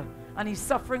leg and he's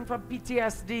suffering from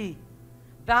PTSD.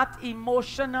 That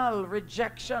emotional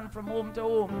rejection from home to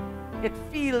home, it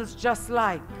feels just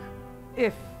like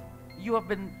if you have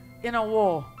been in a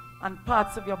war and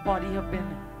parts of your body have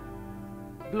been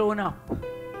blown up.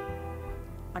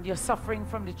 And you're suffering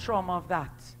from the trauma of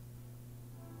that.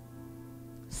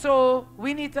 So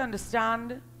we need to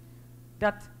understand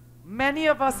that many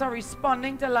of us are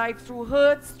responding to life through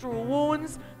hurts, through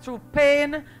wounds, through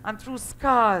pain, and through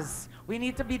scars. We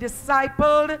need to be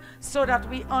discipled so that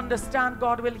we understand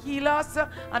God will heal us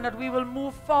and that we will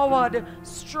move forward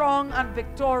strong and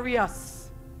victorious.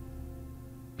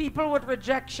 People with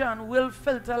rejection will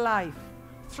filter life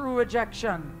through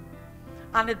rejection.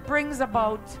 And it brings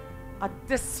about a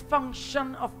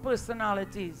dysfunction of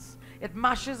personalities. It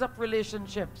mashes up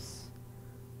relationships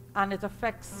and it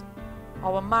affects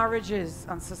our marriages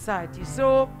and society.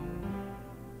 So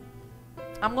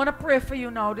I'm going to pray for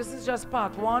you now. This is just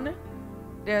part one.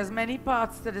 There's many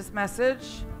parts to this message,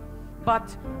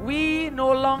 but we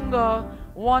no longer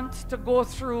want to go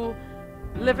through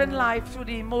living life through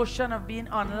the emotion of being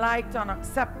unliked,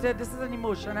 unaccepted. This is an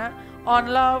emotion,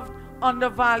 unloved,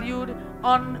 undervalued,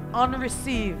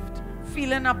 unreceived.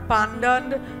 Feeling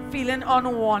abandoned, feeling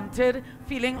unwanted,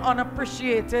 feeling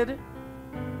unappreciated.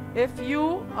 If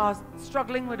you are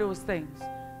struggling with those things,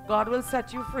 God will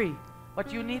set you free.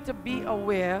 But you need to be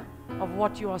aware of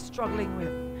what you are struggling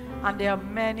with. And there are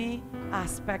many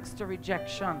aspects to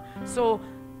rejection. So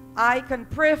I can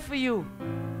pray for you,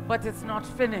 but it's not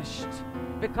finished.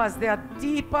 Because there are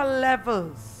deeper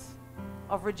levels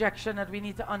of rejection that we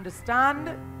need to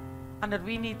understand and that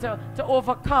we need to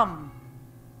overcome.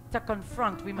 To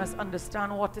confront, we must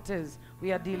understand what it is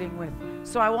we are dealing with.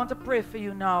 So I want to pray for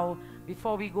you now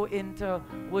before we go into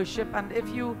worship. And if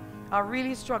you are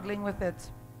really struggling with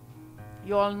it,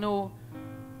 you all know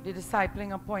the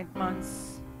discipling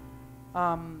appointments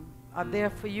are there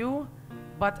for you.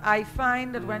 But I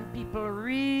find that when people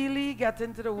really get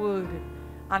into the Word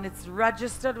and it's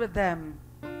registered with them,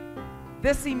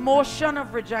 this emotion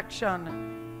of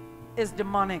rejection is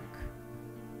demonic.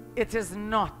 It is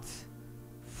not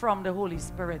from the Holy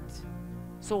Spirit.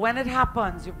 So when it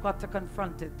happens, you've got to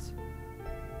confront it.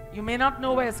 You may not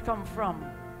know where it's come from,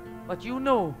 but you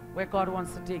know where God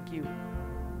wants to take you.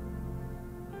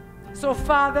 So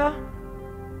Father,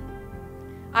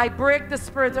 I break the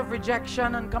spirit of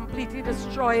rejection and completely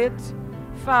destroy it.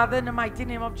 Father, in the mighty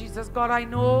name of Jesus, God, I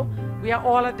know we are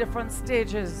all at different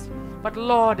stages, but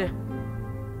Lord,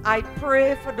 I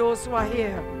pray for those who are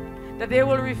here that they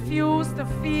will refuse to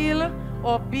feel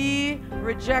or be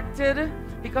rejected,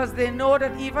 because they know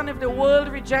that even if the world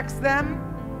rejects them,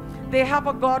 they have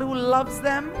a God who loves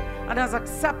them and has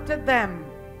accepted them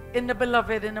in the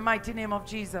beloved, in the mighty name of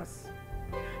Jesus.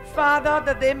 Father,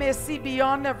 that they may see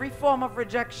beyond every form of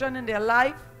rejection in their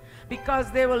life,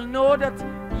 because they will know that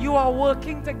you are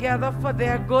working together for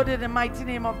their good in the mighty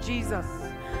name of Jesus.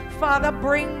 Father,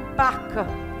 bring back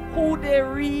who they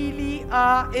really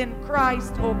are in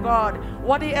Christ, oh God.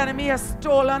 What the enemy has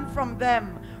stolen from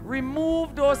them.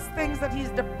 Remove those things that he's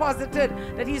deposited,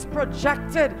 that he's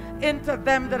projected into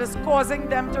them, that is causing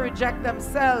them to reject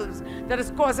themselves, that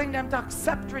is causing them to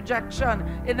accept rejection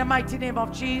in the mighty name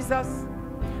of Jesus.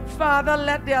 Father,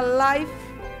 let their life,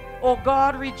 oh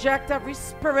God, reject every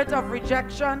spirit of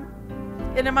rejection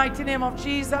in the mighty name of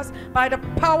Jesus, by the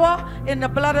power in the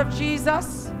blood of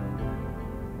Jesus.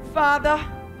 Father,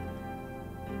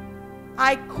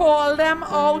 I call them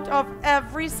out of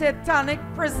every satanic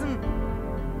prison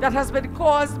that has been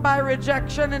caused by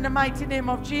rejection in the mighty name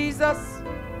of Jesus.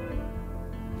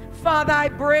 Father, I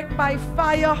break by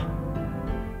fire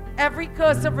Every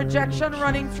curse of rejection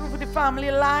running through the family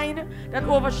line that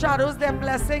overshadows their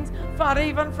blessings. Father,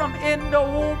 even from in the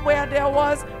womb where there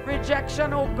was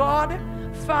rejection, oh God.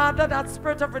 Father, that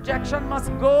spirit of rejection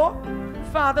must go.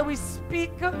 Father, we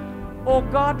speak, oh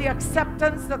God, the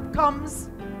acceptance that comes,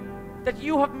 that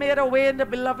you have made a way in the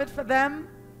beloved for them.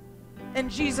 In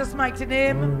Jesus' mighty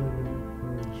name.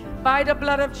 By the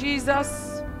blood of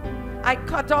Jesus, I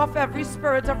cut off every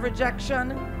spirit of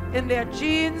rejection in their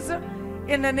genes.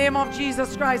 In the name of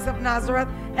Jesus Christ of Nazareth,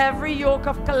 every yoke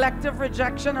of collective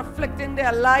rejection afflicting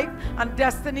their life and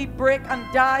destiny, break and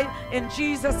die in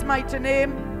Jesus' mighty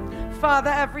name. Father,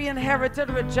 every inherited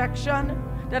rejection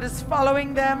that is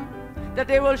following them, that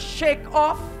they will shake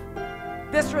off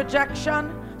this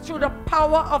rejection through the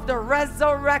power of the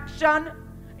resurrection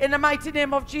in the mighty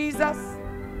name of Jesus.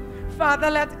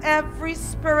 Father, let every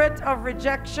spirit of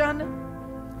rejection,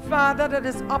 Father, that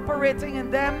is operating in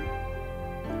them,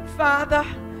 Father,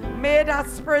 may that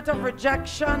spirit of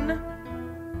rejection,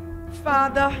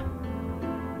 Father,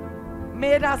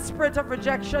 may that spirit of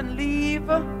rejection leave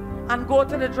and go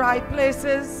to the dry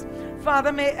places.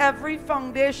 Father, may every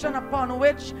foundation upon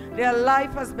which their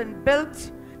life has been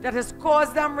built that has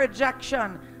caused them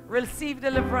rejection receive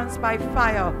deliverance by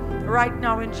fire right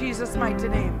now in Jesus' mighty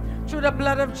name. Through the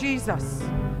blood of Jesus.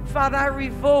 Father, I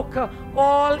revoke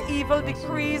all evil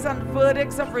decrees and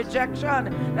verdicts of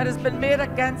rejection that has been made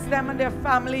against them and their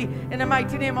family in the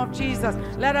mighty name of Jesus.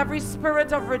 Let every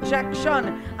spirit of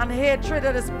rejection and hatred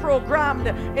that is programmed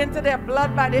into their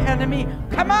blood by the enemy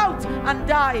come out and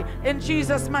die in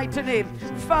Jesus' mighty name.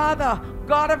 Father,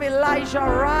 God of Elijah,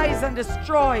 rise and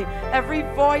destroy every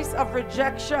voice of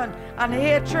rejection and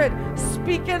hatred,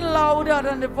 speaking louder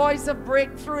than the voice of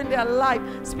breakthrough in their life,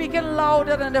 speaking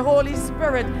louder than the Holy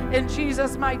Spirit in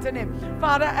Jesus' mighty name.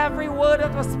 Father, every word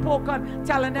that was spoken,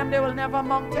 telling them they will never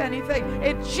amount to anything,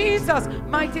 in Jesus'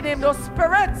 mighty name, those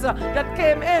spirits that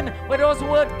came in with those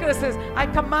word curses, I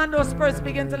command those spirits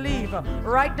begin to leave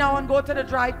right now and go to the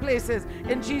dry places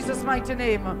in Jesus' mighty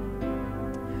name.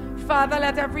 Father,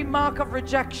 let every mark of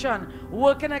rejection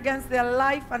working against their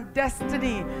life and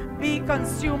destiny be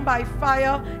consumed by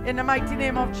fire in the mighty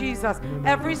name of Jesus.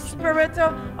 Every spirit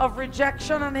of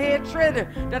rejection and hatred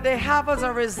that they have as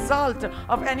a result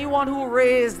of anyone who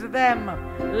raised them,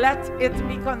 let it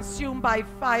be consumed by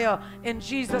fire in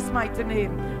Jesus' mighty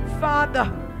name.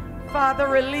 Father,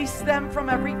 release them from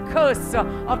every curse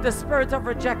of the spirit of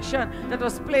rejection that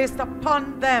was placed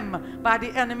upon them by the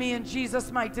enemy in Jesus'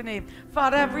 mighty name.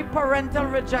 Father, every parental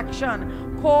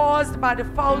rejection caused by the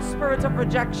foul spirit of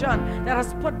rejection that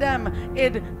has put them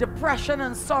in depression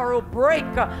and sorrow, break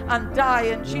and die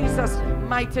in Jesus'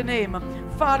 mighty name.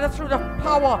 Father, through the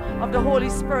power of the Holy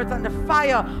Spirit and the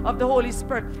fire of the Holy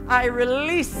Spirit, I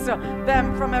release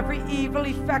them from every evil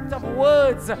effect of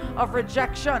words of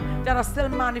rejection that are still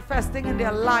manifesting in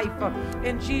their life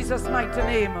in Jesus' mighty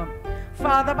name.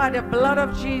 Father, by the blood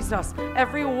of Jesus,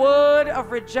 every word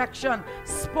of rejection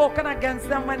spoken against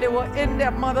them when they were in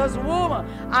their mother's womb,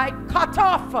 I cut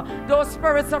off those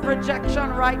spirits of rejection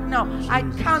right now. I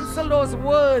cancel those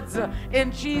words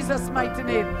in Jesus' mighty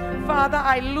name. Father,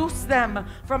 I loose them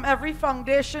from every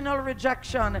foundational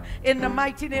rejection in the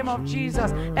mighty name of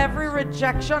Jesus. Every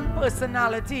rejection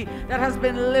personality that has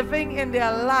been living in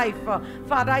their life,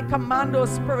 Father, I command those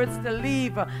spirits to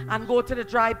leave and go to the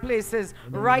dry places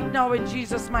right now in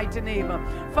Jesus' mighty name.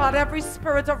 Father, every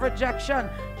spirit of rejection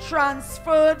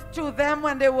transferred to them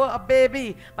when they were a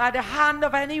baby by the hand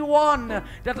of anyone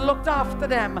that looked after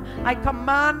them, I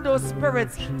command those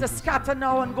spirits to scatter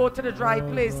now and go to the dry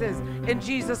places in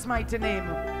Jesus' mighty name.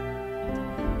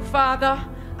 Father,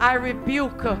 I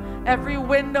rebuke every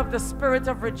wind of the spirit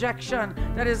of rejection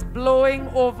that is blowing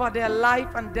over their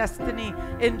life and destiny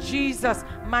in Jesus'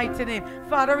 mighty name.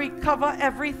 Father, recover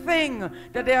everything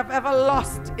that they have ever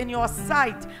lost in your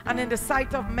sight and in the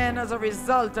sight of men as a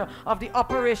result of the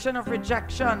operation of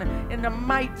rejection in the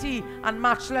mighty and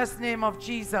matchless name of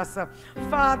Jesus.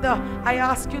 Father, I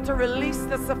ask you to release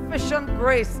the sufficient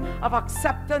grace of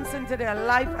acceptance into their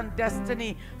life and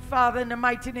destiny, Father, in the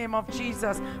mighty name of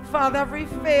Jesus. Father, every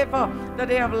favor that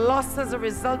they have lost as a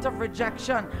result of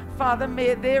rejection, Father,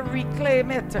 may they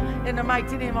reclaim it in the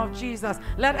mighty name of Jesus.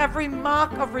 Let every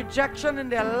mark of rejection in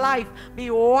their life be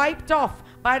wiped off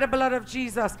by the blood of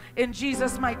Jesus in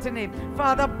Jesus' mighty name.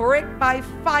 Father, break by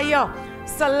fire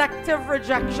selective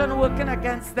rejection working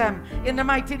against them in the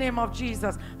mighty name of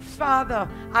Jesus. Father,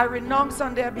 I renounce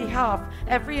on their behalf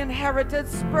every inherited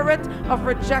spirit of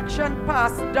rejection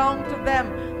passed down to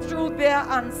them through their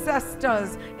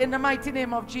ancestors in the mighty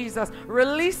name of Jesus.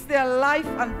 Release their life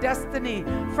and destiny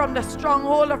from the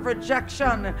stronghold of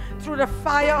rejection through the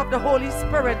fire of the Holy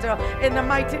Spirit in the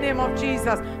mighty name of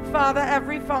Jesus. Father,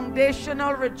 every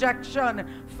foundational rejection,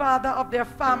 Father, of their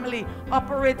family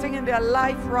operating in their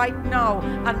life right now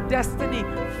and destiny,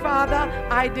 Father,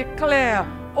 I declare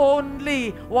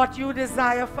only what you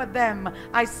desire for them.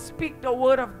 I speak the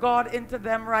word of God into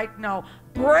them right now.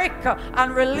 Break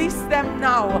and release them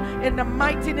now in the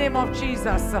mighty name of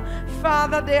Jesus.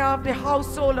 Father, they are of the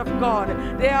household of God.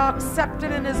 They are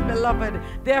accepted in his beloved.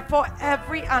 Therefore,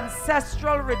 every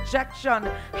ancestral rejection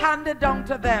handed down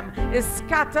to them is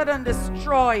scattered and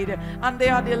destroyed, and they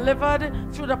are delivered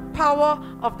through the power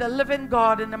of the living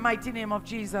God in the mighty name of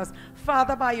Jesus.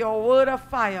 Father, by your word of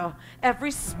fire,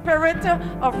 every spirit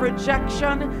of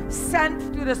rejection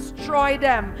sent to destroy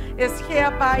them is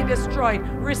hereby destroyed.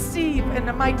 Receive in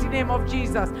the mighty name of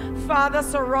Jesus. Father,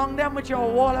 surround them with your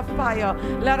wall of fire.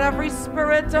 Let every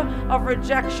spirit of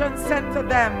rejection sent to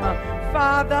them,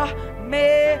 Father,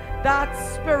 may that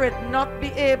spirit not be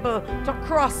able to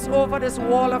cross over this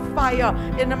wall of fire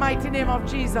in the mighty name of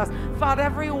Jesus. Father,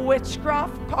 every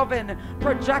witchcraft coven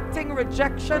projecting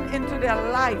rejection into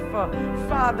their life,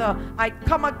 Father, I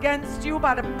come against you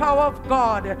by the power of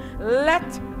God.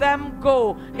 Let them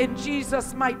go in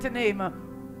Jesus' mighty name.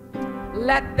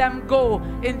 Let them go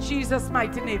in Jesus'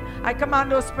 mighty name. I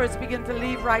command those spirits begin to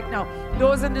leave right now.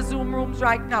 Those in the Zoom rooms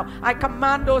right now, I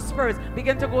command those spirits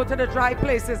begin to go to the dry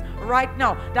places right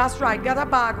now. That's right. Get a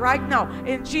bag right now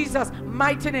in Jesus'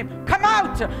 mighty name. Come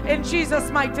out in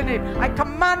Jesus' mighty name. I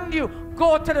command you,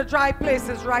 go to the dry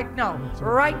places right now.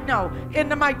 Right now. In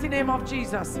the mighty name of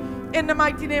Jesus. In the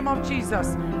mighty name of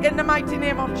Jesus. In the mighty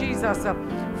name of Jesus.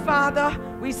 Father,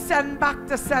 we send back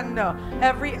to sender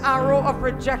every arrow of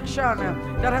rejection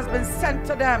that has been sent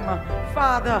to them.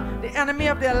 Father, the enemy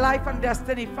of their life and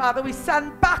destiny. Father, we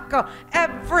send back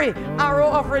every arrow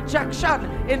of rejection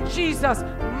in Jesus'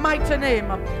 mighty name.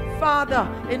 Father,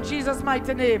 in Jesus'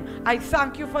 mighty name, I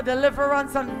thank you for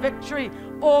deliverance and victory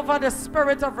over the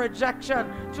spirit of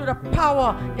rejection through the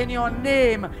power in your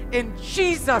name. In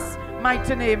Jesus'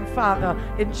 mighty name, Father.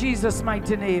 In Jesus'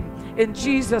 mighty name. In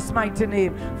Jesus' mighty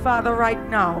name. Father, right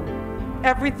now,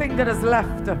 everything that is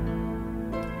left,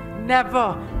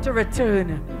 never to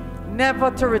return.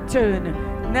 Never to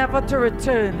return. Never to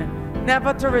return.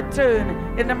 Never to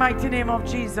return. In the mighty name of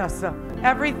Jesus.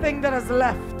 Everything that is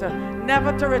left,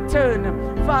 never to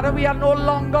return. Father, we are no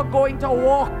longer going to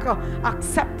walk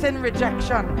accepting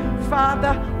rejection.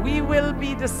 Father, we will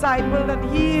be discipled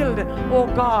and healed, oh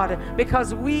God,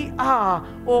 because we are,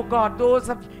 oh God, those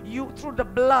of you through the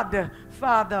blood.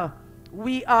 Father,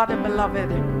 we are the beloved.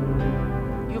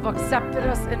 You've accepted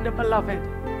us in the beloved.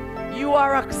 You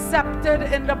are accepted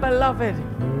in the beloved.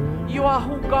 You are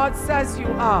who God says you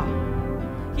are.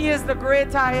 He is the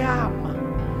great I am.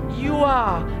 You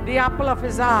are the apple of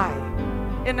his eye.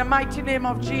 In the mighty name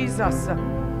of Jesus.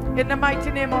 In the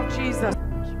mighty name of Jesus.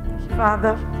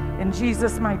 Father, in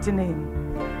Jesus' mighty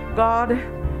name. God,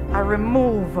 I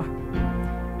remove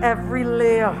every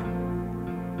layer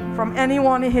from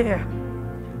anyone here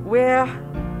where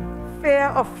fear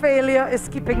of failure is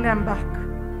keeping them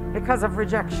back because of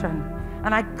rejection.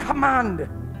 And I command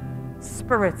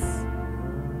spirits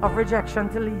of rejection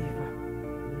to leave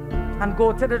and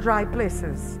go to the dry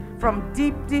places from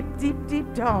deep, deep, deep,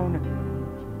 deep down.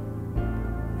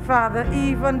 Father,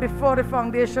 even before the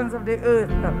foundations of the earth,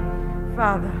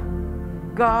 Father,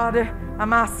 God,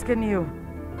 I'm asking you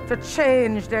to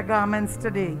change their garments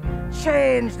today.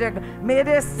 Change their, may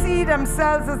they see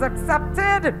themselves as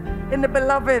accepted in the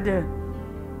beloved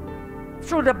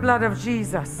through the blood of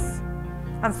Jesus.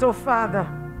 And so, Father,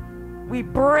 we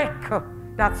break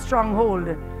that stronghold,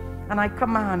 and I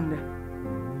command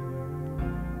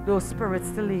those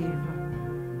spirits to leave.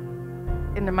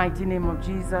 In the mighty name of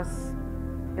Jesus.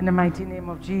 In the mighty name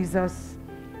of Jesus.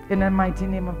 In the mighty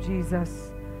name of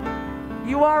Jesus.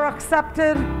 You are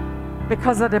accepted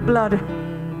because of the blood.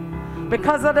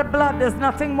 Because of the blood, there's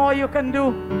nothing more you can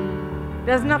do.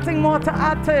 There's nothing more to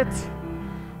add to it.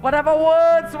 Whatever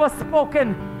words were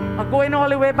spoken are going all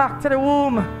the way back to the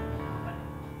womb.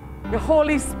 The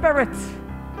Holy Spirit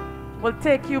will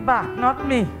take you back, not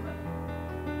me.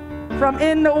 From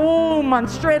in the womb and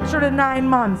straight through the 9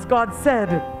 months, God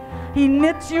said, he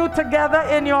knit you together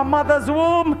in your mother's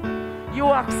womb. You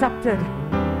are accepted.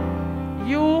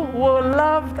 You were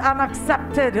loved and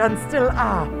accepted and still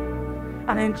are.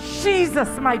 And in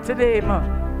Jesus' mighty name,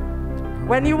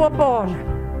 When you were born,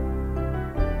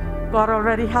 God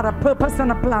already had a purpose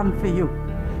and a plan for you.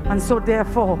 And so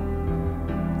therefore,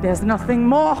 there's nothing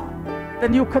more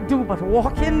than you could do but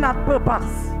walk in that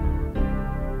purpose.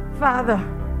 Father,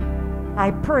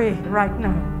 I pray right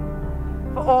now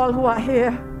for all who are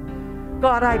here.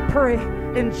 God, I pray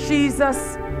in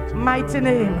Jesus' mighty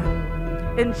name.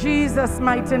 In Jesus'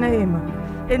 mighty name.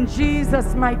 In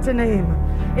Jesus' mighty name.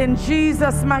 In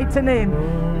Jesus' mighty name.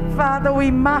 Father, we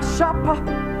mash up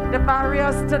the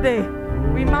barriers today.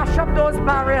 We mash up those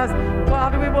barriers.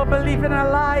 God, we were believing a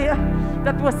lie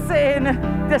that was saying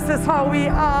this is how we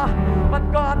are. But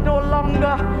God, no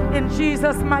longer in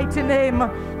Jesus' mighty name.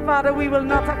 Father, we will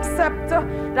not accept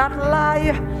that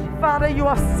lie. Father, you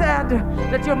have said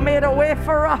that you made a way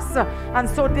for us. And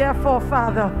so therefore,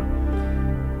 Father,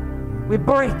 we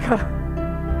break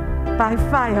by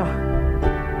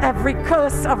fire every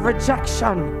curse of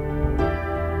rejection.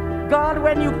 God,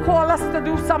 when you call us to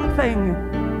do something,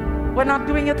 we're not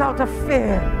doing it out of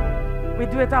fear. We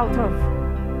do it out of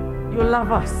you love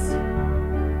us.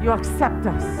 You accept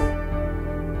us.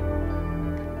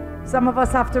 Some of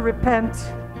us have to repent.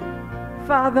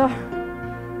 Father,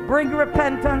 bring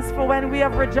repentance for when we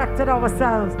have rejected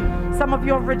ourselves. Some of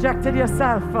you have rejected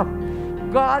yourself.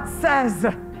 God says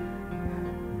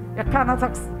you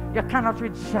cannot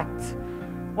reject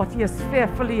what He has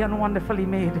fearfully and wonderfully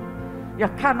made. You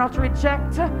cannot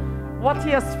reject what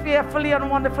He has fearfully and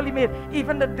wonderfully made.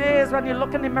 Even the days when you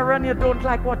look in the mirror and you don't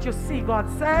like what you see, God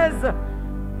says,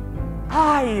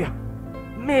 I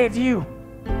made you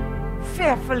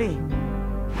fearfully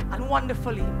and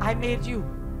wonderfully. I made you.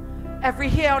 Every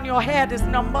hair on your head is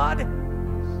numbered.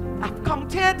 I've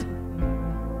counted.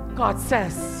 God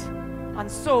says, and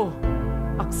so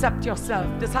accept yourself.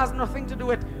 This has nothing to do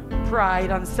with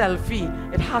pride and selfie.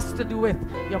 It has to do with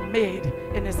you're made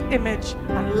in His image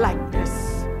and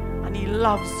likeness. And He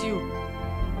loves you.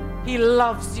 He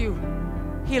loves you.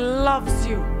 He loves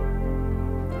you.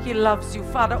 He loves you.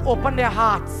 Father, open their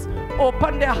hearts.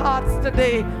 Open their hearts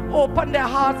today. Open their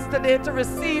hearts today to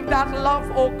receive that love,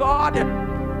 oh God.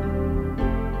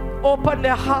 Open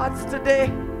their hearts today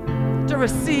to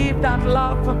receive that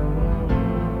love.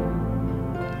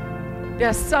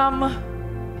 There's some,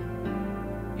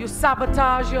 you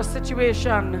sabotage your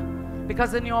situation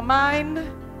because in your mind,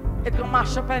 it will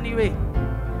mash up anyway.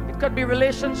 It could be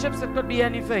relationships, it could be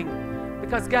anything.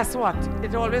 Because guess what?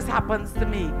 It always happens to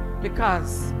me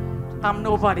because I'm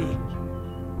nobody.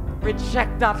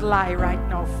 Reject that lie right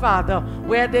now, Father,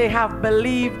 where they have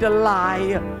believed a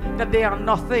lie that they are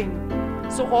nothing.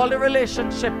 So all the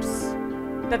relationships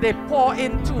that they pour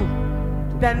into,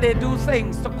 then they do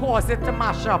things to cause it to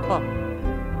mash up.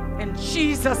 In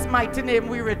Jesus' mighty name,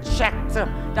 we reject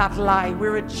that lie. We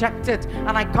reject it.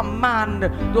 And I command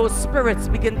those spirits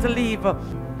begin to leave.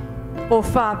 Oh,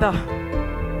 Father.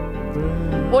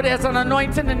 Oh, there's an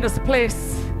anointing in this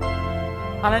place.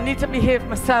 And I need to behave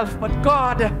myself. But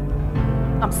God,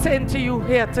 I'm saying to you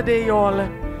here today, y'all,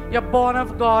 you're born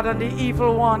of God and the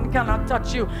evil one cannot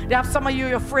touch you. There have some of you,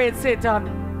 you're afraid,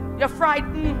 Satan. You're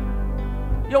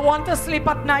frightened. You want to sleep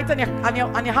at night and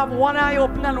you have one eye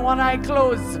open and one eye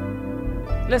closed.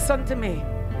 Listen to me.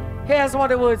 Here's what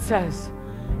the word says.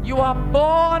 You are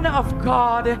born of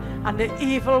God and the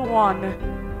evil one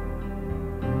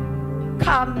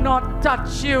cannot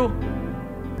touch you.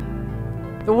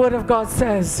 The word of God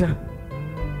says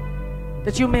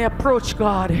that you may approach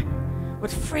God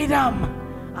with freedom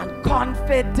and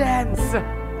confidence.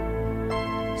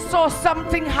 So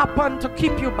something happened to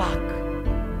keep you back.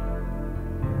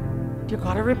 You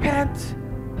gotta repent.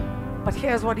 But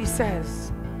here's what He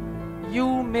says.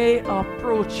 You may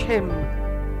approach Him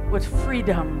with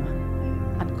freedom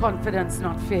and confidence,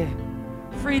 not fear.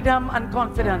 Freedom and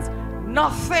confidence.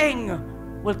 Nothing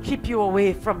will keep you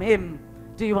away from Him.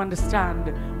 Do you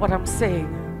understand what I'm saying?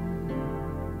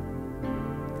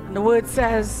 And the word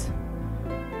says,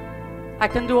 I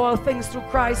can do all things through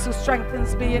Christ who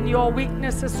strengthens me. In your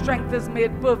weakness, His strength is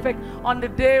made perfect. On the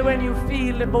day when you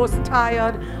feel the most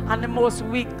tired and the most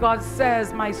weak, God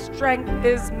says, my strength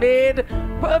is made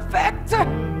perfect.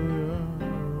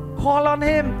 Call on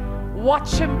Him.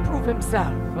 Watch Him prove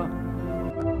Himself.